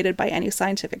unsubstantiated by any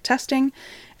scientific testing,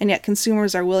 and yet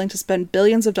consumers are willing to spend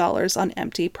billions of dollars on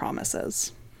empty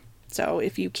promises." So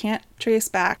if you can't trace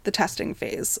back the testing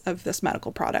phase of this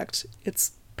medical product,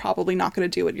 it's probably not going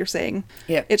to do what you're saying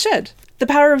it should. The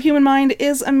power of human mind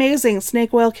is amazing.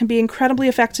 Snake oil can be incredibly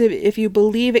effective if you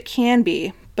believe it can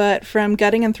be. But from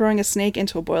gutting and throwing a snake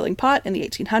into a boiling pot in the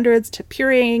 1800s to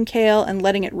pureeing kale and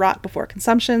letting it rot before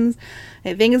consumption,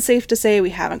 I think it's safe to say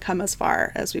we haven't come as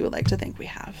far as we would like to think we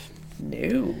have.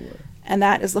 No. And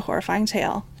that is the horrifying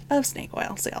tale of snake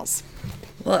oil sales.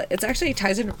 Well, it actually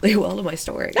ties in really well to my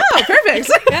story. Oh, perfect.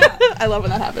 Yeah. I love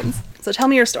when that happens. So tell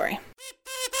me your story.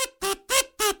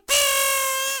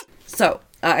 So,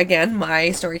 again,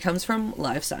 my story comes from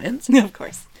Live Science. Of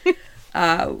course.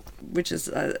 Which is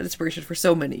an inspiration for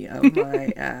so many of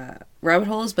my rabbit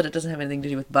holes, but it doesn't have anything to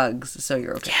do with bugs, so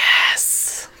you're okay.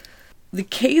 Yes! The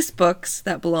case books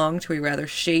that belong to a rather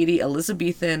shady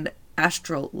Elizabethan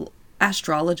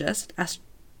astrologist.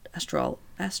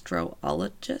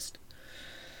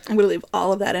 I'm going to leave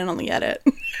all of that in on the edit.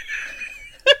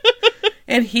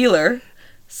 And healer,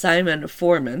 Simon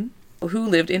Foreman, who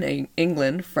lived in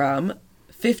England from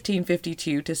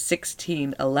 1552 to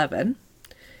 1611.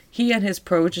 He and his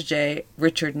protege,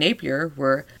 Richard Napier,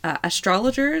 were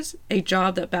astrologers, a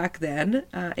job that back then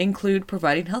included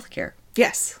providing healthcare.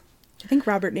 Yes. I think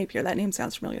Robert Napier, that name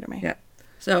sounds familiar to me. Yeah.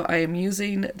 So I am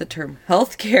using the term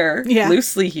healthcare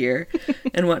loosely here,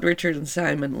 and what Richard and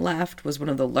Simon left was one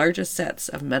of the largest sets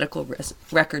of medical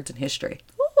records in history.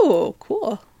 Oh,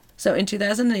 cool. So in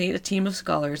 2008, a team of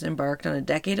scholars embarked on a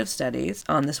decade of studies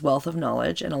on this wealth of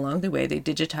knowledge, and along the way they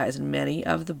digitized many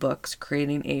of the books,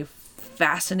 creating a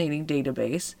fascinating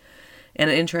database and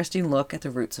an interesting look at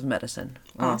the roots of medicine.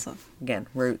 Awesome. Again,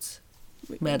 roots,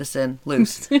 medicine,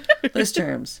 loose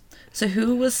terms. So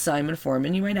who was Simon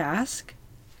Forman, you might ask?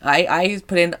 I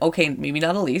put in, okay, maybe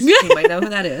not Elise. You might know who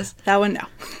that is. That one, no.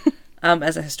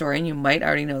 As a historian, you might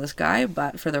already know this guy,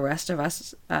 but for the rest of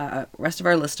us, rest of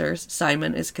our listeners,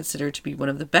 Simon is considered to be one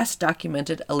of the best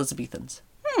documented Elizabethans.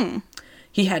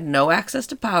 He had no access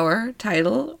to power,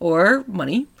 title, or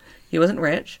money. He wasn't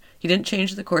rich. He didn't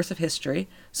change the course of history.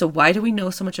 So why do we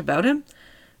know so much about him?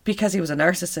 Because he was a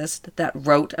narcissist that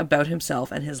wrote about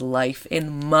himself and his life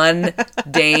in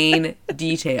mundane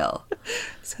detail.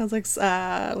 Sounds like,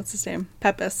 what's his name?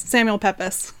 Pepys. Samuel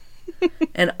Pepys.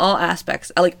 And all aspects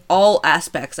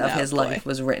of his life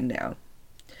was written down.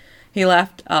 He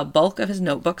left a bulk of his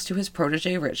notebooks to his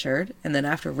protege Richard, and then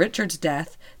after Richard's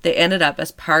death, they ended up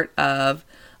as part of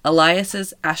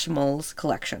Elias Ashmole's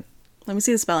collection. Let me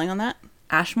see the spelling on that.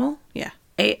 Ashmole? Yeah.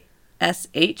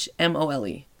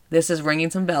 Ashmole. This is ringing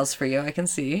some bells for you, I can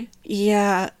see.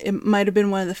 Yeah, it might have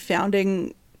been one of the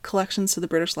founding collections to the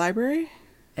British Library.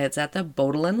 It's at the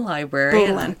Bodleian Library.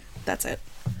 Bodleian, that's it.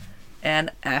 And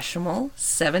Ashmole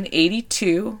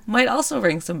 782 might also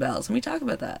ring some bells. Let me talk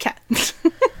about that. Cat.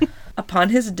 Upon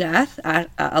his death,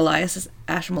 Elias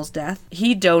Ashmole's death,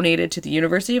 he donated to the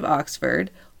University of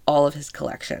Oxford all of his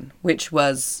collection, which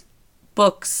was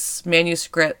books,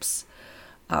 manuscripts,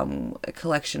 a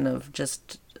collection of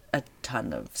just a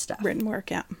ton of stuff. Written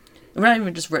work, yeah. Not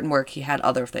even just written work, he had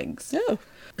other things. Oh.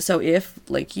 So if,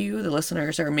 like you, the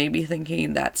listeners, are maybe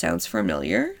thinking that sounds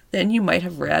familiar, then you might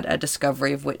have read A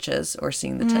Discovery of Witches or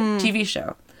seen the TV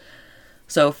show.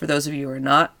 So for those of you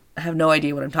who have no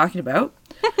idea what I'm talking about,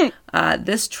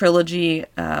 this trilogy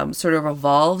sort of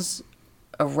revolves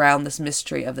around this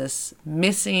mystery of this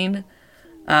missing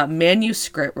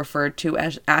manuscript referred to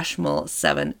as Ashmole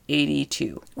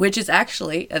 782, which is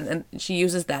actually, and she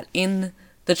uses that in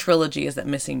the trilogy as that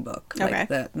missing book, like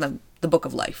the Book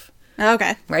of Life.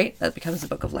 Okay. Right? That becomes the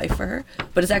Book of Life for her.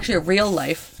 But it's actually a real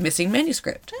life missing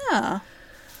manuscript. Yeah.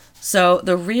 So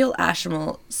the real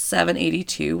Ashmole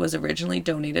 782 was originally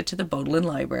donated to the Bodleian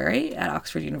Library at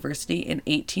Oxford University in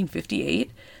 1858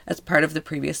 as part of the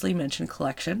previously mentioned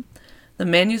collection. The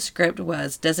manuscript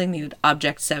was designated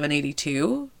Object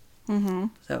 782. Mm-hmm.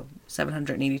 So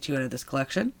 782 out of this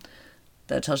collection.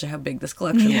 That tells you how big this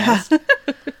collection was.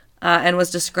 And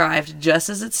was described just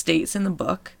as it states in the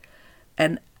book,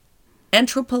 an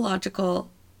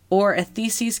anthropological or a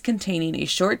thesis containing a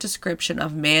short description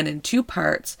of man in two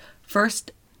parts,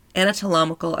 first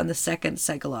anatomical and the second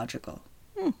psychological.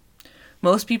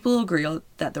 Most people agree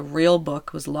that the real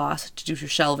book was lost due to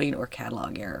shelving or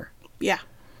catalog error. Yeah.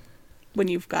 When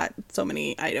you've got so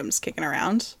many items kicking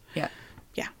around. Yeah.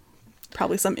 Yeah.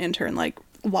 Probably some intern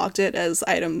walked it as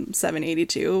item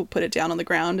 782, put it down on the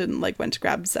ground and went to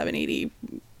grab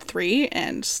 783,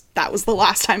 and that was the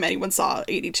last time anyone saw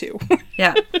 82.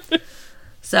 Yeah.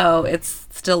 So it's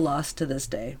still lost to this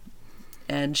day.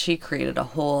 And she created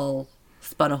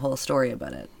spun a whole story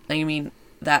about it. I mean,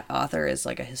 that author is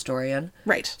a historian.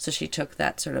 Right. So she took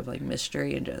that sort of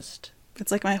mystery and just...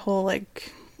 It's like my whole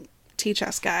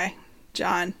T-chess guy,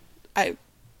 John. I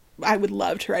would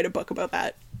love to write a book about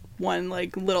that one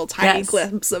little tiny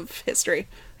glimpse of history.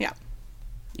 Yeah.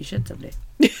 You should someday.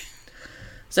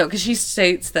 So, because she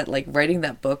states that writing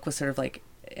that book was sort of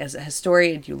as a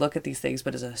historian, you look at these things,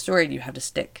 but as a historian, you have to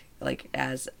stick.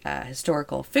 As a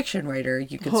historical fiction writer,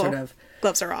 you could sort of...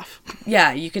 Gloves are off.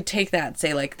 Yeah, you could take that and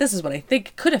say, this is what I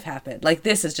think could have happened.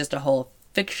 This is just a whole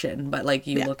fiction. But,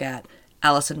 you look at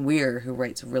Alison Weir, who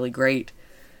writes really great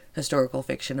historical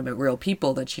fiction about real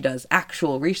people that she does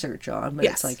actual research on. But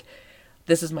it's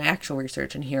this is my actual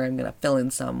research, and here I'm going to fill in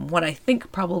what I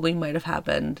think probably might have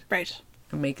happened. Right.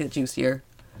 And make it juicier.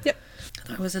 Yep.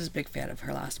 I wasn't a big fan of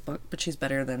her last book, but she's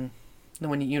better than the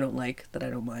one you don't like, that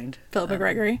I don't mind. Philippa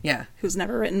Gregory? Yeah. Who's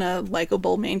never written a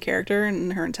likable main character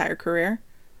in her entire career.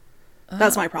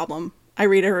 That's my problem. I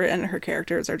read her and her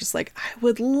characters are just I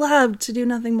would love to do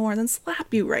nothing more than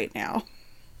slap you right now.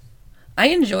 I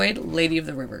enjoyed Lady of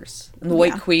the Rivers. And the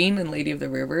White Queen and Lady of the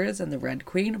Rivers and the Red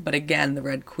Queen. But again, the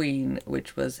Red Queen,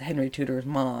 which was Henry Tudor's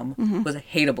mom, was a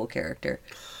hateable character.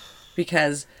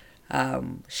 Because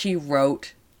she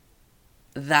wrote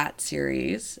that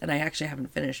series, and I actually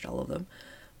haven't finished all of them,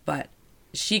 but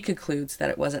she concludes that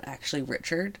it wasn't actually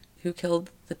Richard who killed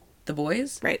the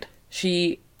boys. Right.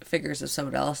 She figures if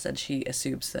someone else, said she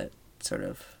assumes that sort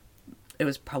of it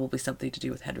was probably something to do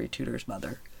with Henry Tudor's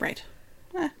mother. Right.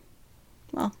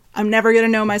 Well, I'm never going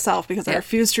to know myself because I Yeah.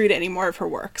 refuse to read any more of her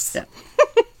works. Yeah.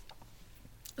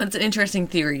 It's an interesting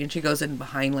theory, and she goes in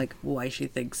behind like why she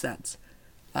thinks that's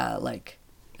like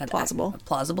a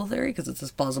plausible theory, because it's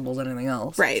as plausible as anything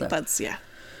else. Right. So. That's, yeah.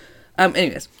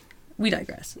 Anyways, we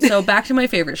digress. So back to my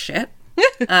favorite shit.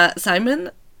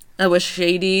 Simon was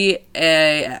shady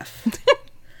AF.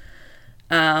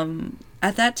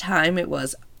 At that time, it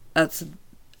was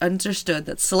understood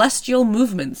that celestial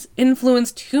movements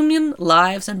influenced human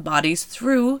lives and bodies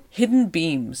through hidden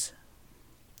beams.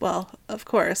 Well, of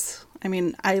course. I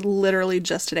mean, I literally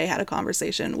just today had a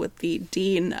conversation with the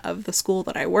dean of the school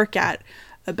that I work at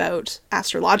about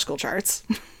astrological charts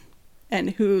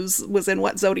and whose was in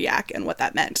what zodiac and what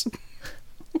that meant.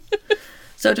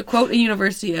 So to quote a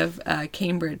University of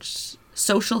Cambridge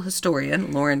social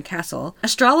historian, Lauren Castle,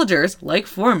 astrologers, like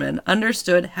Foreman,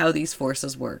 understood how these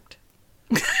forces worked.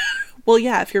 Well,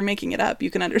 yeah, if you're making it up, you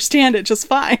can understand it just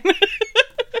fine.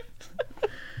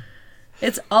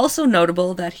 It's also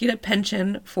notable that he had a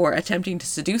penchant for attempting to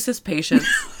seduce his patients.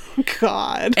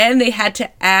 God. And they had to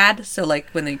add, so like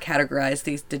when they categorized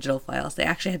these digital files, they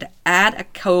actually had to add a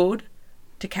code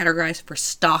to categorize for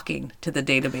stalking to the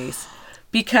database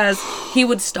because he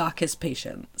would stalk his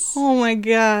patients. Oh my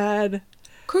God.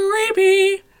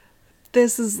 Creepy.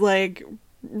 This is like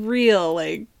real,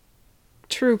 like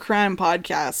true crime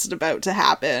podcast about to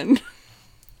happen.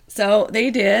 So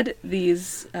they did,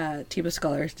 these team of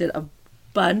scholars did a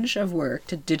bunch of work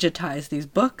to digitize these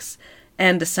books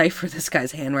and decipher this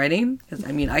guy's handwriting. Because,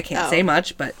 I mean, I can't say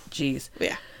much, but geez.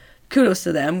 Yeah. Kudos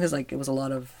to them, because, like, it was a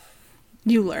lot of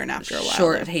You learn after a while.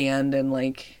 shorthand and,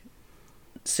 like,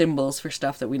 symbols for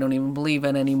stuff that we don't even believe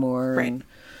in anymore. Right. And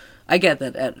I get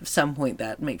that at some point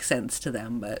that makes sense to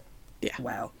them, but Yeah.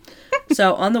 wow.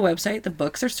 So on the website, the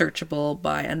books are searchable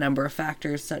by a number of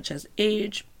factors such as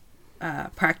age,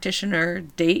 practitioner,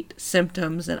 date,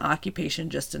 symptoms, and occupation,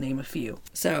 just to name a few.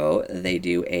 So they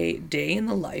do a day in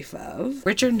the life of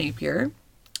Richard Napier.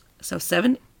 So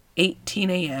 7:18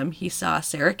 a.m. he saw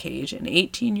Sarah Cage, an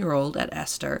 18-year-old at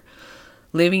Esther,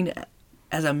 living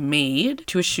as a maid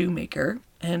to a shoemaker,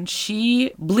 and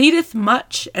she bleedeth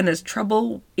much and has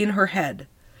trouble in her head.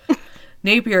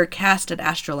 Napier cast an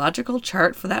astrological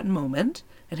chart for that moment,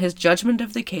 and his judgment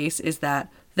of the case is that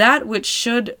which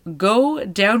should go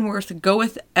downward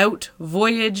goeth out,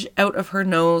 voyage out of her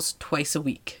nose twice a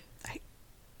week. I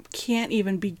can't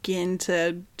even begin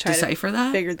to try Decipher to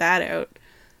that? figure that out.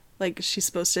 Like, she's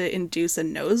supposed to induce a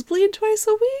nosebleed twice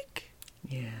a week?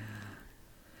 Yeah.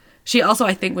 She also,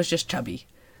 I think, was just chubby,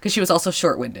 because she was also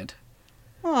short-winded.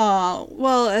 Oh,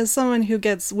 well, as someone who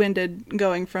gets winded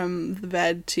going from the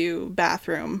bed to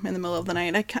bathroom in the middle of the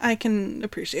night, I can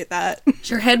appreciate that.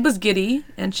 Her head was giddy,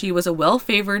 and she was a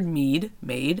well-favored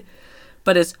maid,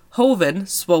 but is hoven,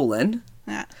 swollen,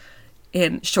 Yeah.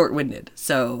 and short-winded.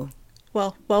 So,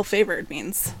 Well favored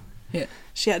means yeah.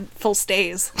 she had full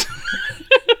stays.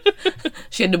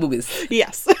 She had no boobies.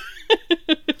 Yes.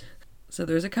 So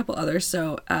there's a couple others.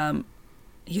 So,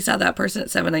 he saw that person at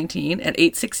 7:19. At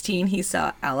 8:16, he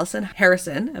saw Alison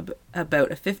Harrison,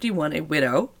 about a 51, a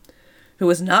widow, who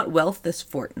was not wealth this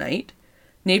fortnight.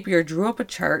 Napier drew up a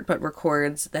chart, but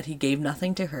records that he gave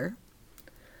nothing to her.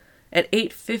 At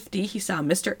 8:50, he saw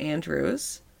Mr.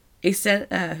 Andrews,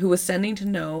 who was sending to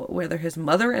know whether his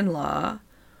mother-in-law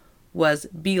was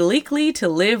be likely to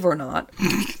live or not,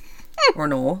 or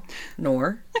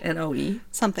nor, N-O-E.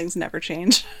 Some things never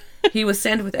change. He was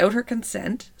sent without her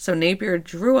consent, so Napier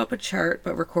drew up a chart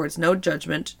but records no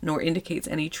judgment nor indicates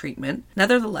any treatment.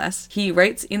 Nevertheless, he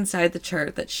writes inside the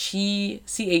chart that she,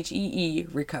 C-H-E-E,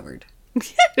 recovered.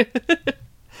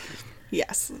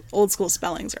 Yes. Old school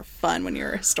spellings are fun when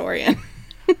you're a historian.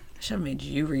 I should have made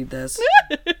you read this.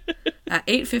 At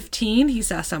 8:15, he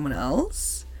saw someone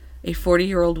else, a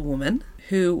 40-year-old woman,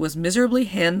 who was miserably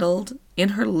handled in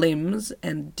her limbs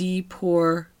and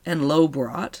poor and low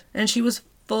brought, and she was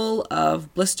full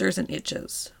of blisters and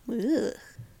itches. Ugh.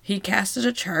 He casted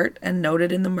a chart and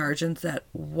noted in the margins that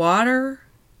water,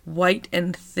 white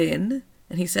and thin,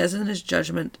 and he says in his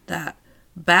judgment that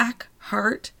back,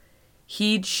 heart,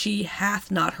 heed she hath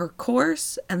not her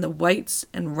course, and the whites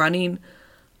and running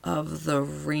of the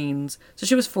reins. So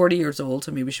she was 40 years old,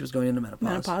 so maybe she was going into menopause.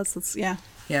 Menopause, that's, yeah.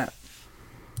 Yeah.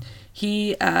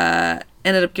 He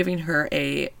ended up giving her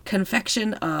a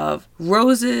confection of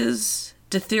roses,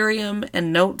 deuterium,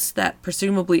 and notes that,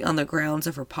 presumably on the grounds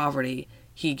of her poverty,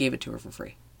 he gave it to her for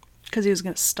free. Because he was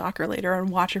going to stalk her later and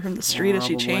watch her from the street as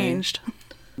she Probably. changed.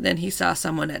 Then he saw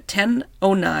someone at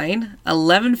 10:09,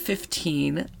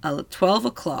 11:15, 12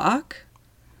 o'clock,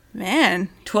 Man.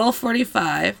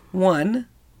 12:45,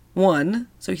 1.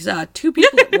 So he saw 2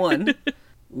 people at 1.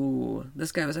 Ooh,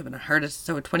 this guy was having a heart attack.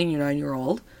 So a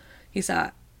 29-year-old, he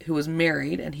saw, who was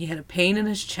married, and he had a pain in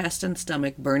his chest and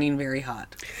stomach burning very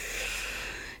hot.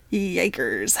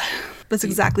 Yikers. That's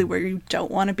exactly where you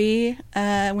don't want to be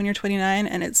when you're 29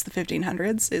 and it's the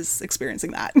 1500s, is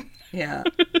experiencing that. Yeah.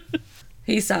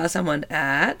 He saw someone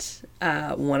at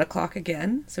 1 o'clock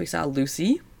again. So he saw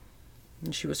Lucy,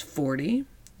 and she was 40,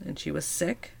 and she was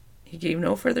sick. He gave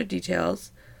no further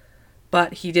details,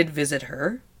 but he did visit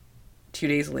her 2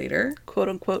 days later. Quote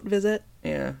unquote visit.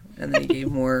 Yeah. And then he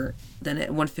gave more. Then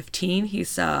at 1:15, he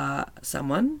saw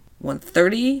someone.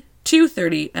 1:30,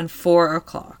 2:30, and 4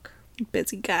 o'clock.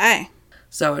 Busy guy.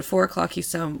 So at 4 o'clock, he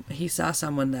saw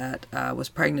someone that was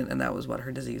pregnant, and that was what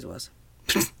her disease was.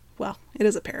 Well, it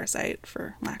is a parasite,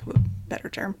 for lack of a better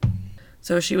term.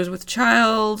 So she was with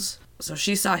child. So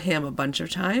she saw him a bunch of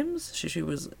times. She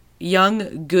was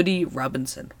young Goody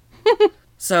Robinson.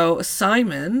 So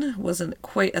Simon wasn't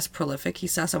quite as prolific. He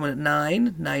saw someone at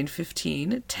 9,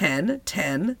 9:15, 10,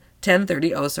 10,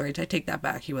 10:30. Oh, sorry, I take that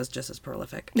back. He was just as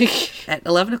prolific. At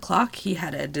 11 o'clock, he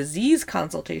had a disease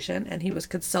consultation, and he was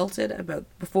consulted about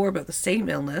the same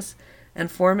illness,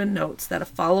 and Foreman notes that a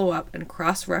follow-up and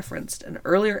cross-referenced an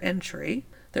earlier entry.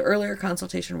 The earlier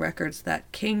consultation records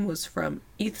that King was from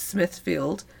East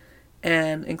Smithfield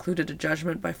and included a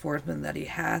judgment by Foreman that he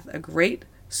hath a great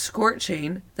skort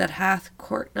chain that hath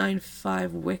court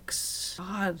 9-5 wicks.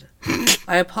 God.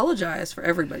 I apologize for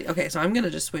everybody. Okay, so I'm going to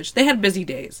just switch. They had busy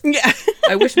days. Yeah.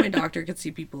 I wish my doctor could see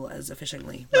people as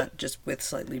efficiently, but just with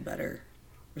slightly better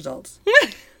results.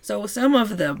 So some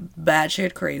of the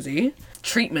batshit crazy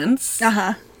treatments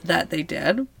that they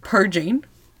did. Purging.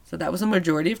 So that was a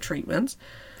majority of treatments.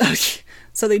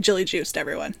 So they jilly juiced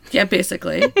everyone. Yeah,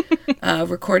 basically.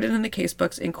 Recorded in the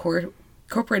casebooks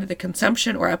incorporated the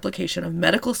consumption or application of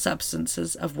medical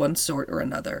substances of one sort or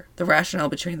another. The rationale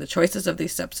between the choices of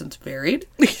these substances varied.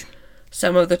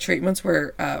 Some of the treatments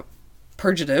were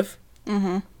purgative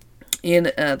in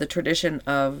the tradition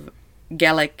of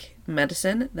Gallic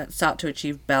medicine that sought to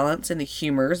achieve balance in the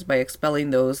humors by expelling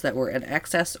those that were in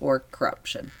excess or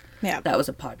corruption. Yeah. That was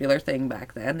a popular thing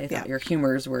back then. They thought Yeah. your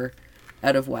humors were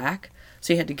out of whack,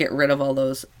 so you had to get rid of all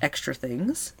those extra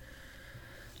things.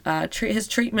 His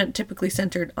treatment typically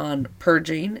centered on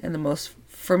purging, and the most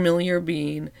familiar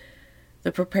being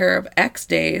the prepare of X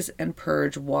days and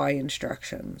purge Y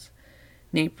instructions.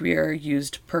 Napier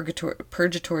used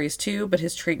purgatories too, but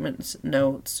his treatment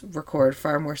notes record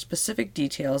far more specific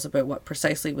details about what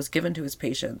precisely was given to his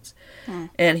patients.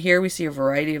 And here we see a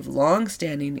variety of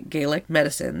long-standing Gaelic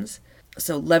medicines.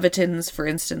 So levitins, for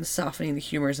instance, softening the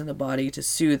humors in the body to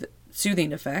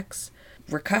soothing effects.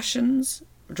 Recussions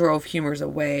drove humors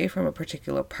away from a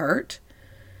particular part.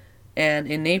 And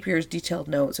in Napier's detailed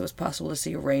notes, it was possible to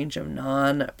see a range of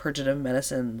non-purgative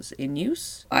medicines in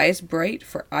use. Eyes bright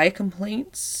for eye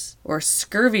complaints, or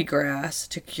scurvy grass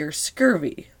to cure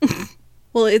scurvy.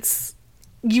 Well,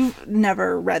 you've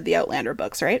never read the Outlander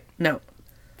books, right? No.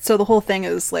 So the whole thing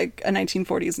is like a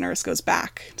 1940s nurse goes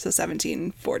back to the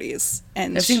 1740s.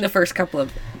 And I've seen the first couple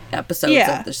of episodes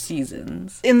of the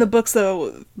seasons. In the books,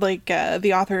 though, like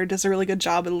the author does a really good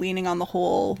job of leaning on the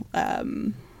whole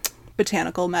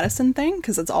botanical medicine thing,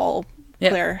 because it's all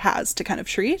Claire has to kind of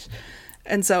treat.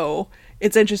 And so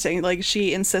it's interesting, like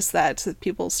she insists that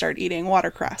people start eating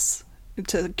watercress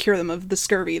to cure them of the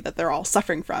scurvy that they're all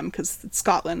suffering from, because it's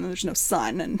Scotland and there's no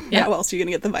sun, and how else are you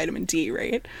going to get the vitamin D,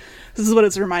 right? This is what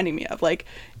it's reminding me of. Like,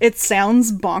 it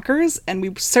sounds bonkers, and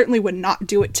we certainly would not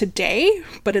do it today,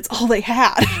 but it's all they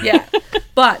had. Yeah.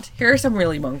 But here are some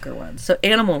really bunker ones. So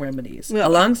animal remedies. Yeah.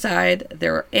 Alongside,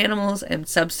 there are animals and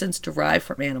substance derived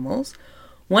from animals.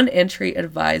 One entry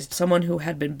advised someone who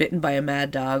had been bitten by a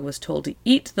mad dog was told to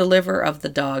eat the liver of the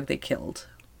dog they killed.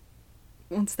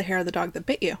 What's the hair of the dog that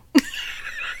bit you?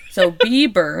 So bee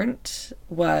burnt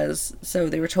was, so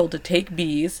they were told to take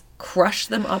bees, crush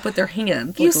them up with their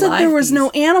hands. You like said live there was bees. no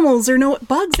animals or no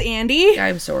bugs, Andy.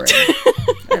 I'm sorry.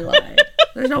 I lied.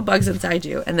 There's no bugs inside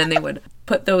you. And then they would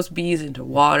put those bees into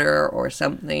water or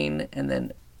something and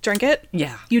then... Drink it?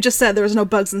 Yeah. You just said there was no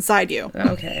bugs inside you.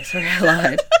 Okay, sorry, I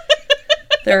lied.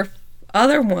 Their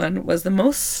other one was the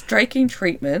most striking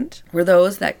treatment were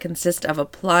those that consist of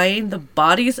applying the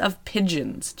bodies of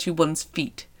pigeons to one's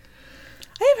feet.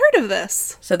 I have heard of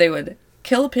this. So they would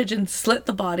kill a pigeon, slit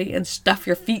the body, and stuff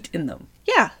your feet in them.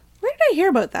 Yeah. Where did I hear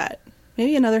about that?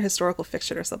 Maybe another historical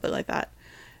fiction or something like that.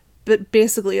 But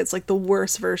basically, it's like the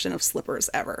worst version of slippers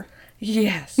ever.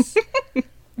 Yes.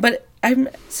 But I'm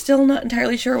still not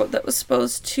entirely sure what that was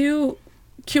supposed to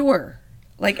cure.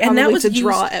 Like, and Probably that was to used,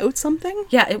 draw out something.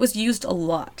 Yeah, it was used a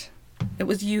lot. It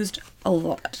was used a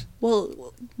lot.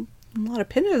 Well, a lot of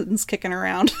pigeons kicking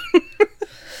around.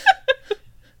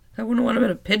 I wouldn't want to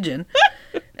be a pigeon.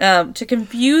 To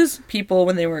confuse people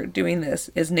when they were doing this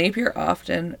is Napier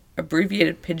often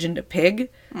abbreviated pigeon to pig.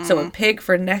 So a pig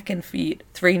for neck and feet,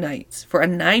 3 nights. For a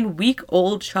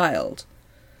 9-week-old child,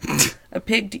 a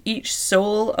pig to each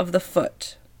sole of the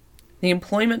foot. The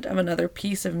employment of another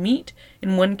piece of meat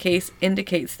in one case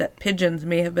indicates that pigeons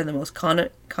may have been the most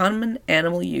common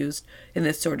animal used in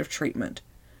this sort of treatment.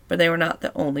 But they were not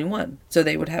the only one. So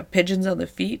they would have pigeons on the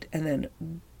feet and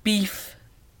then beef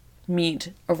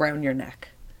meat around your neck.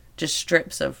 Just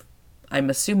strips of, I'm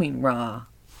assuming, raw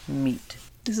meat.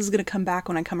 This is going to come back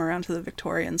when I come around to the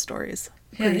Victorian stories.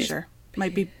 Yeah, Pretty sure.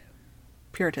 Might be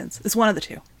Puritans. It's one of the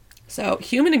two. So,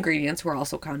 human ingredients were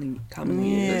also commonly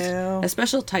used. Ew. A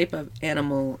special type of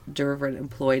animal derivative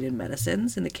employed in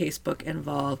medicines in the casebook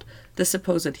involved the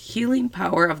supposed healing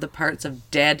power of the parts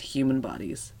of dead human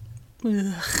bodies.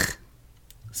 Ugh.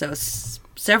 So,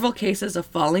 several cases of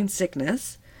falling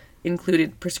sickness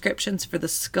included prescriptions for the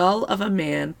skull of a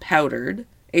man powdered,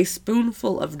 a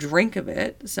spoonful of drink of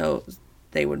it. So,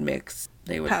 they would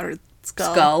Powdered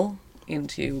skull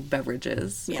into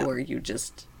beverages, Yeah. or you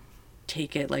just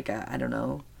take it like I don't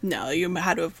know. No, you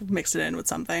had to have mixed it in with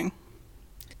something.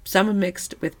 Some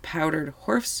mixed with powdered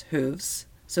horse hooves,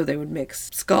 so they would mix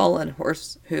skull and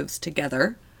horse hooves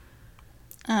together.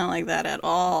 I don't like that at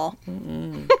all.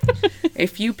 A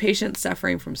few patients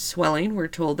suffering from swelling were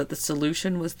told that the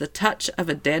solution was the touch of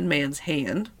a dead man's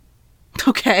hand,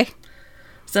 Okay.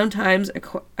 sometimes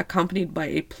accompanied by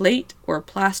a plate or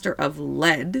plaster of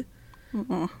lead,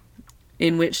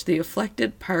 in which the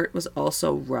afflicted part was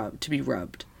also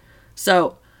rubbed.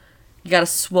 So, you got a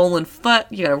swollen foot,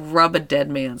 you got to rub a dead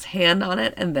man's hand on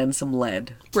it, and then some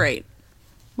lead. Right.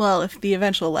 Well, if the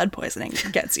eventual lead poisoning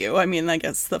gets you, I mean, I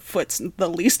guess the foot's the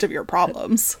least of your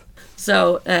problems.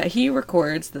 So, he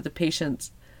records that the patient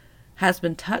has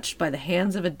been touched by the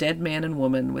hands of a dead man and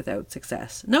woman without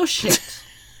success. No shit.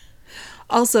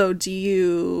 Also, do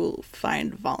you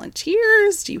find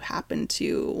volunteers? Do you happen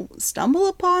to stumble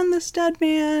upon this dead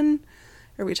man?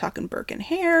 Are we talking Burke and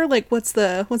Hare? Like, what's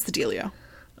the dealio?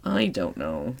 I don't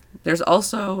know. There's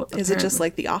also... Is it just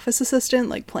like the office assistant,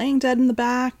 like playing dead in the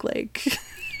back? Like,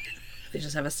 They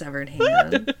just have a severed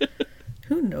hand.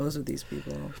 Who knows with these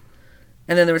people?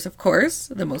 And then there was, of course,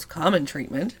 the most common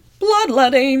treatment,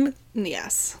 bloodletting.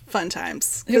 yes, fun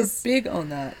times. They were 'Cause big on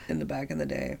that in the back in the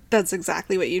day. that's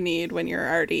exactly what you need when you're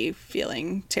already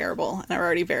feeling terrible and are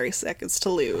already very sick, is to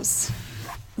lose.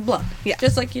 Blood. Yeah.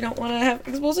 Just like you don't want to have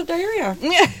explosive diarrhea.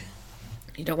 Yeah.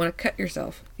 You don't want to cut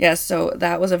yourself. Yeah, so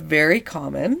that was a very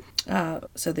common.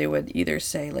 So they would either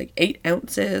say like 8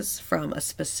 ounces from a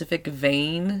specific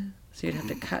vein. So you'd have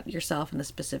to cut yourself in a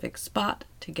specific spot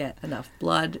to get enough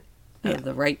blood out of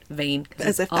the right vein.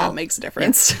 As if that makes a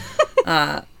difference.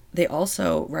 They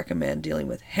also recommend dealing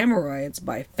with hemorrhoids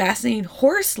by fastening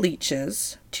horse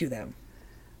leeches to them.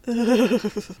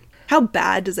 How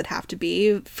bad does it have to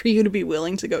be for you to be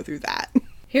willing to go through that?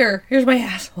 Here's my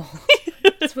asshole.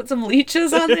 Let's put some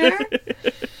leeches on there.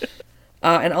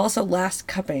 And also last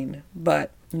cupping,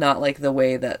 but not like the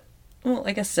way that, well,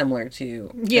 I guess similar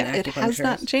to Yeah, an it has acupuncturist.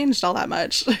 not changed all that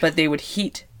much. But they would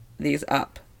heat these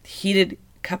up. Heated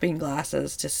cupping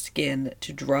glasses to skin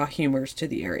to draw humors to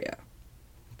the area.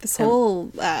 This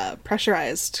whole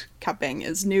pressurized cupping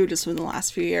is new just in the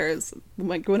last few years.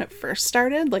 Like when it first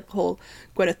started, like the whole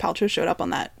Gwyneth Paltrow showed up on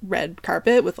that red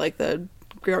carpet with like the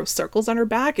gross circles on her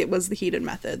back. It was the heated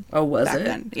method. Oh, was back it?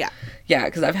 then. Yeah. Yeah,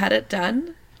 because I've had it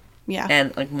done, Yeah.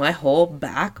 and like my whole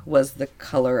back was the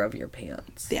color of your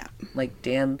pants. Yeah. Like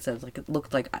Dan says, like it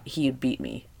looked like he had beat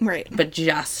me, Right. but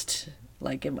just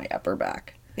like in my upper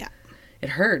back. Yeah. It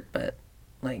hurt, but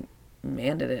like,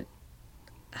 man, did it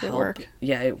help. work?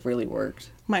 Yeah, it really worked.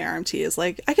 My RMT is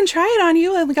like, I can try it on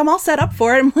you. I'm like, I'm all set up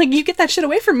for it. I'm like, you get that shit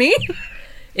away from me.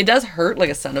 It does hurt like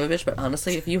a son of a bitch, but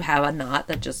honestly, if you have a knot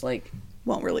that just like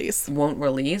Won't release. won't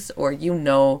release, or you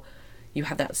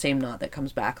have that same knot that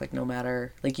comes back, like no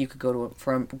matter, like you could go to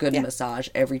from good Yeah. massage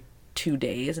every 2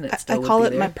 days and it I still call would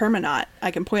it be my there. permanot.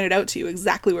 I can point it out to you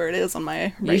exactly where it is on my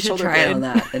You right should shoulder try it blade. on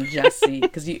that and just see,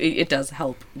 because it does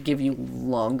help give you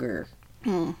longer,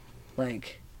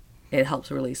 like it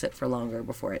helps release it for longer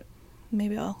before it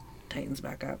Maybe I'll tightens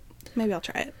back up.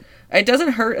 try it. It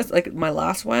doesn't hurt as like my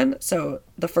last one. So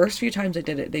the first few times I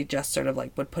did it, they just sort of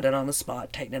like would put it on the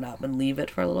spot, tighten it up, and leave it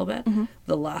for a little bit.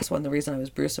 The last one, the reason I was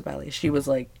bruised so badly, she was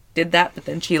like did that, but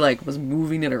then she like was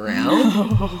moving it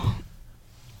around.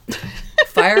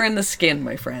 Fire in the skin,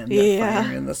 my friend. Yeah.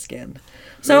 Fire in the skin.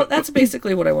 So that's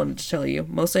basically what I wanted to tell you.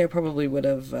 Mostly I probably would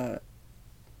have...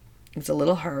 it's a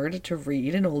little hard to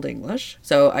read in Old English.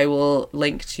 So I will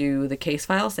link to the case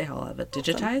files. They all have it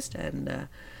digitized. And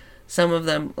some of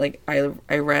them, like,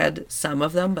 I read some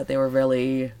of them, but they were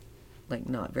really, like,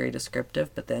 not very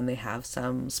descriptive. But then they have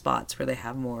some spots where they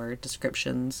have more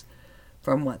descriptions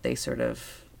from what they sort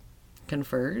of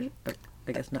conferred. Or,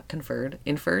 I guess not conferred,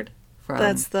 inferred from.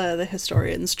 That's the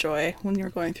historian's joy when you're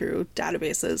going through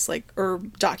databases, like, or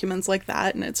documents like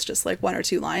that, and it's just like 1 or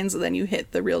 2 lines, and then you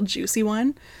hit the real juicy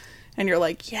one. And you're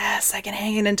like, yes, I can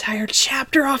hang an entire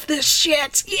chapter off this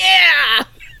shit. Yeah!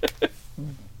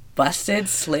 Busted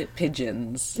slit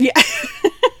pigeons. Yeah.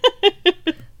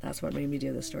 That's what made me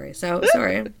do this story. So,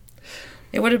 sorry.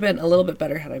 It would have been a little bit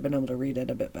better had I been able to read it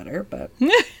a bit better, but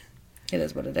it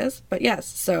is what it is. But yes,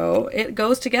 so it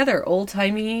goes together.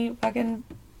 Old-timey fucking...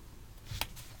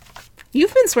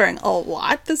 You've been swearing a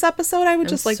lot this episode, I would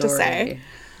just like to say.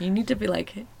 You need to be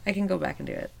like, hey, I can go back and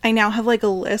do it. I now have like a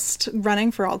list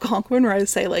running for Algonquin where I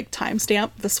say like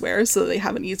timestamp the swears so they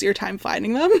have an easier time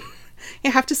finding them. I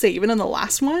have to say, even in the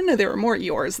last one, there were more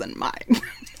yours than mine.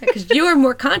 Because you are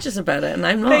more conscious about it and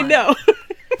I'm not. I know.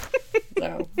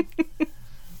 So,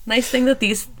 nice thing that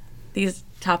these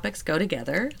topics go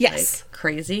together. Yes. Like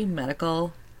crazy,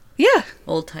 medical, Yeah.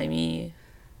 old-timey,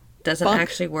 doesn't Bunk.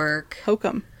 actually work.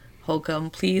 Hokum. Holcomb,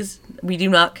 please, we do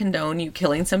not condone you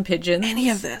killing some pigeons.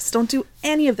 Any of this. Don't do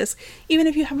any of this. Even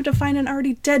if you happen to find an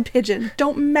already dead pigeon,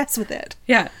 don't mess with it.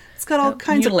 Yeah. It's got all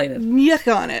kinds of mutilate it.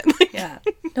 yuck on it. Yeah.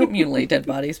 Don't mutilate dead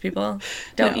bodies, people.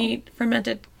 Don't No. eat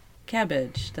fermented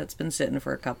cabbage that's been sitting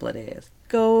for a couple of days.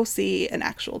 Go see an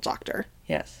actual doctor.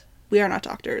 Yes. We are not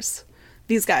doctors.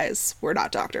 These guys were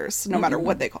not doctors, no matter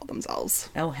what they call themselves.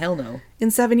 Oh, hell no.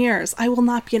 In 7 years, I will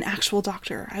not be an actual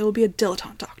doctor. I will be a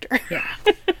dilettante doctor. Yeah.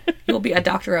 You'll be a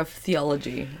doctor of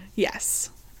theology. Yes.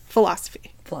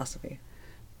 Philosophy. Philosophy.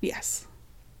 Yes.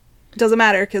 Doesn't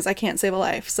matter because I can't save a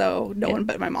life, so no one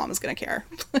but my mom is going to care.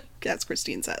 As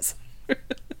Christine says.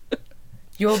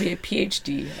 You will be a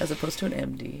PhD as opposed to an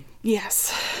MD.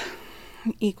 Yes.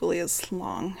 Equally as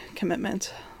long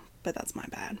commitment, but that's my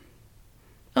bad.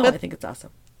 Oh, But- I think it's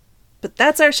awesome. But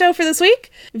that's our show for this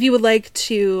week. If you would like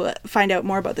to find out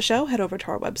more about the show, head over to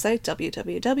our website,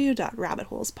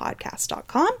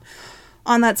 www.rabbitholespodcast.com.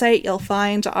 On that site, you'll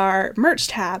find our merch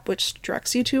tab, which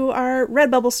directs you to our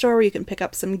Redbubble store where you can pick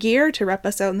up some gear to rep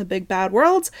us out in the big bad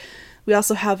world. We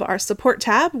also have our support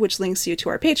tab, which links you to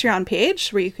our Patreon page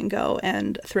where you can go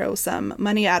and throw some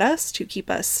money at us to keep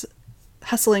us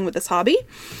hustling with this hobby.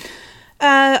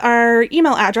 Our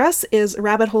email address is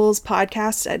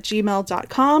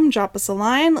rabbitholespodcast@gmail.com. Drop us a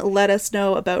line. Let us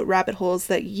know about rabbit holes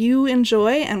that you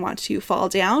enjoy and want to fall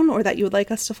down or that you would like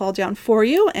us to fall down for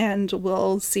you, and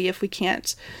we'll see if we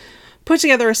can't put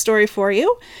together a story for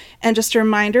you. And just a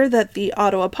reminder that the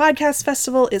Ottawa Podcast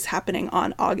Festival is happening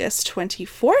on August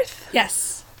 24th.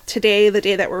 Yes. Today, the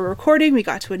day that we're recording, we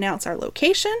got to announce our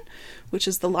location, which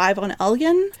is the Live on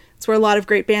Elgin. It's where a lot of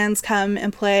great bands come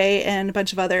and play and a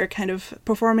bunch of other kind of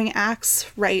performing acts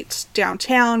right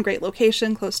downtown. Great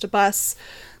location, close to bus,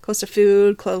 close to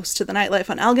food, close to the nightlife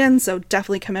on Elgin. So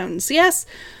definitely come out and see us.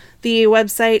 The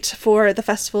website for the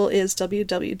festival is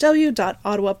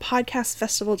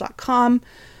www.ottawapodcastfestival.com.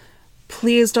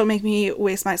 Please don't make me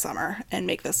waste my summer and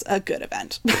make this a good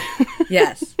event.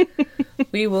 Yes.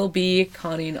 We will be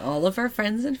conning all of our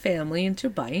friends and family into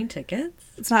buying tickets.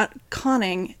 It's not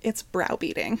conning, it's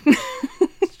browbeating.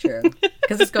 It's true.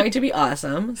 Because it's going to be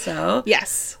awesome. So,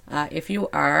 Yes. if you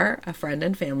are a friend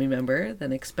and family member,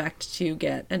 then expect to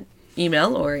get an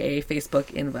email or a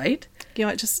Facebook invite. You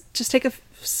know what, just take a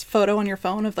photo on your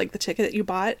phone of like the ticket that you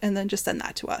bought and then just send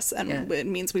that to us, and Yeah. it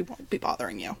means we won't be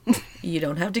bothering you. You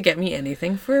don't have to get me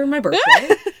anything for my birthday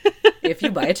if you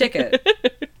buy a ticket.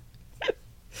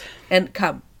 And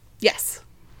come. Yes.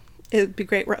 It'd be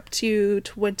great. We're up to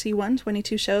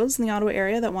 22 shows in the Ottawa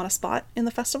area that want a spot in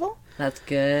the festival. That's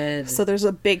good. So there's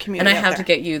a big And community I out have there. to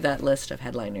get you that list of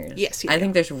headliners. Yes, you I do.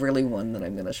 think there's really one that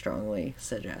I'm going to strongly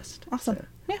suggest. Awesome. So,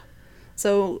 Yeah.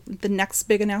 So the next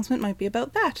big announcement might be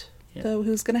about that. Yeah. So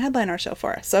who's going to headline our show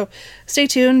for us. So stay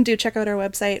tuned. Do check out our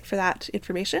website for that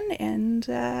information. And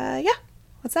yeah,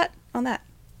 what's that on that?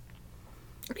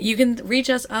 you can reach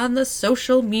us on the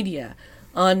social media.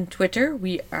 On Twitter,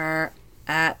 we are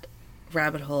at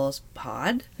Rabbit Holes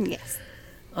Pod. Yes.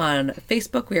 On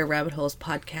Facebook, we are Rabbit Holes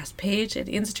Podcast page. At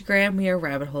Instagram, we are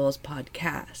Rabbit Holes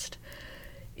Podcast.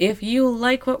 If you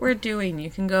like what we're doing, you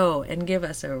can go and give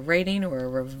us a rating or a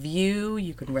review.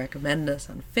 You can recommend us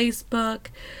on Facebook.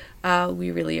 We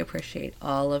really appreciate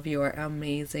all of your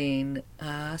amazing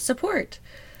support.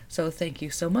 So thank you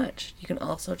so much. You can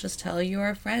also just tell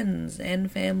your friends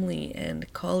and family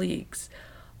and colleagues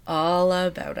all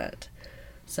about it.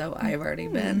 So I've already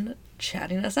been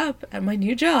chatting us up at my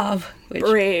new job.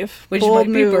 Brave. Which Bold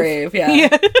might move. be brave, yeah.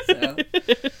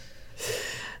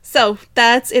 So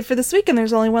that's it for this week, and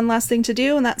there's only one last thing to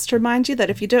do, and that's to remind you that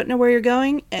if you don't know where you're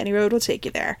going, any road will take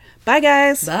you there. Bye,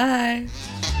 guys. Bye.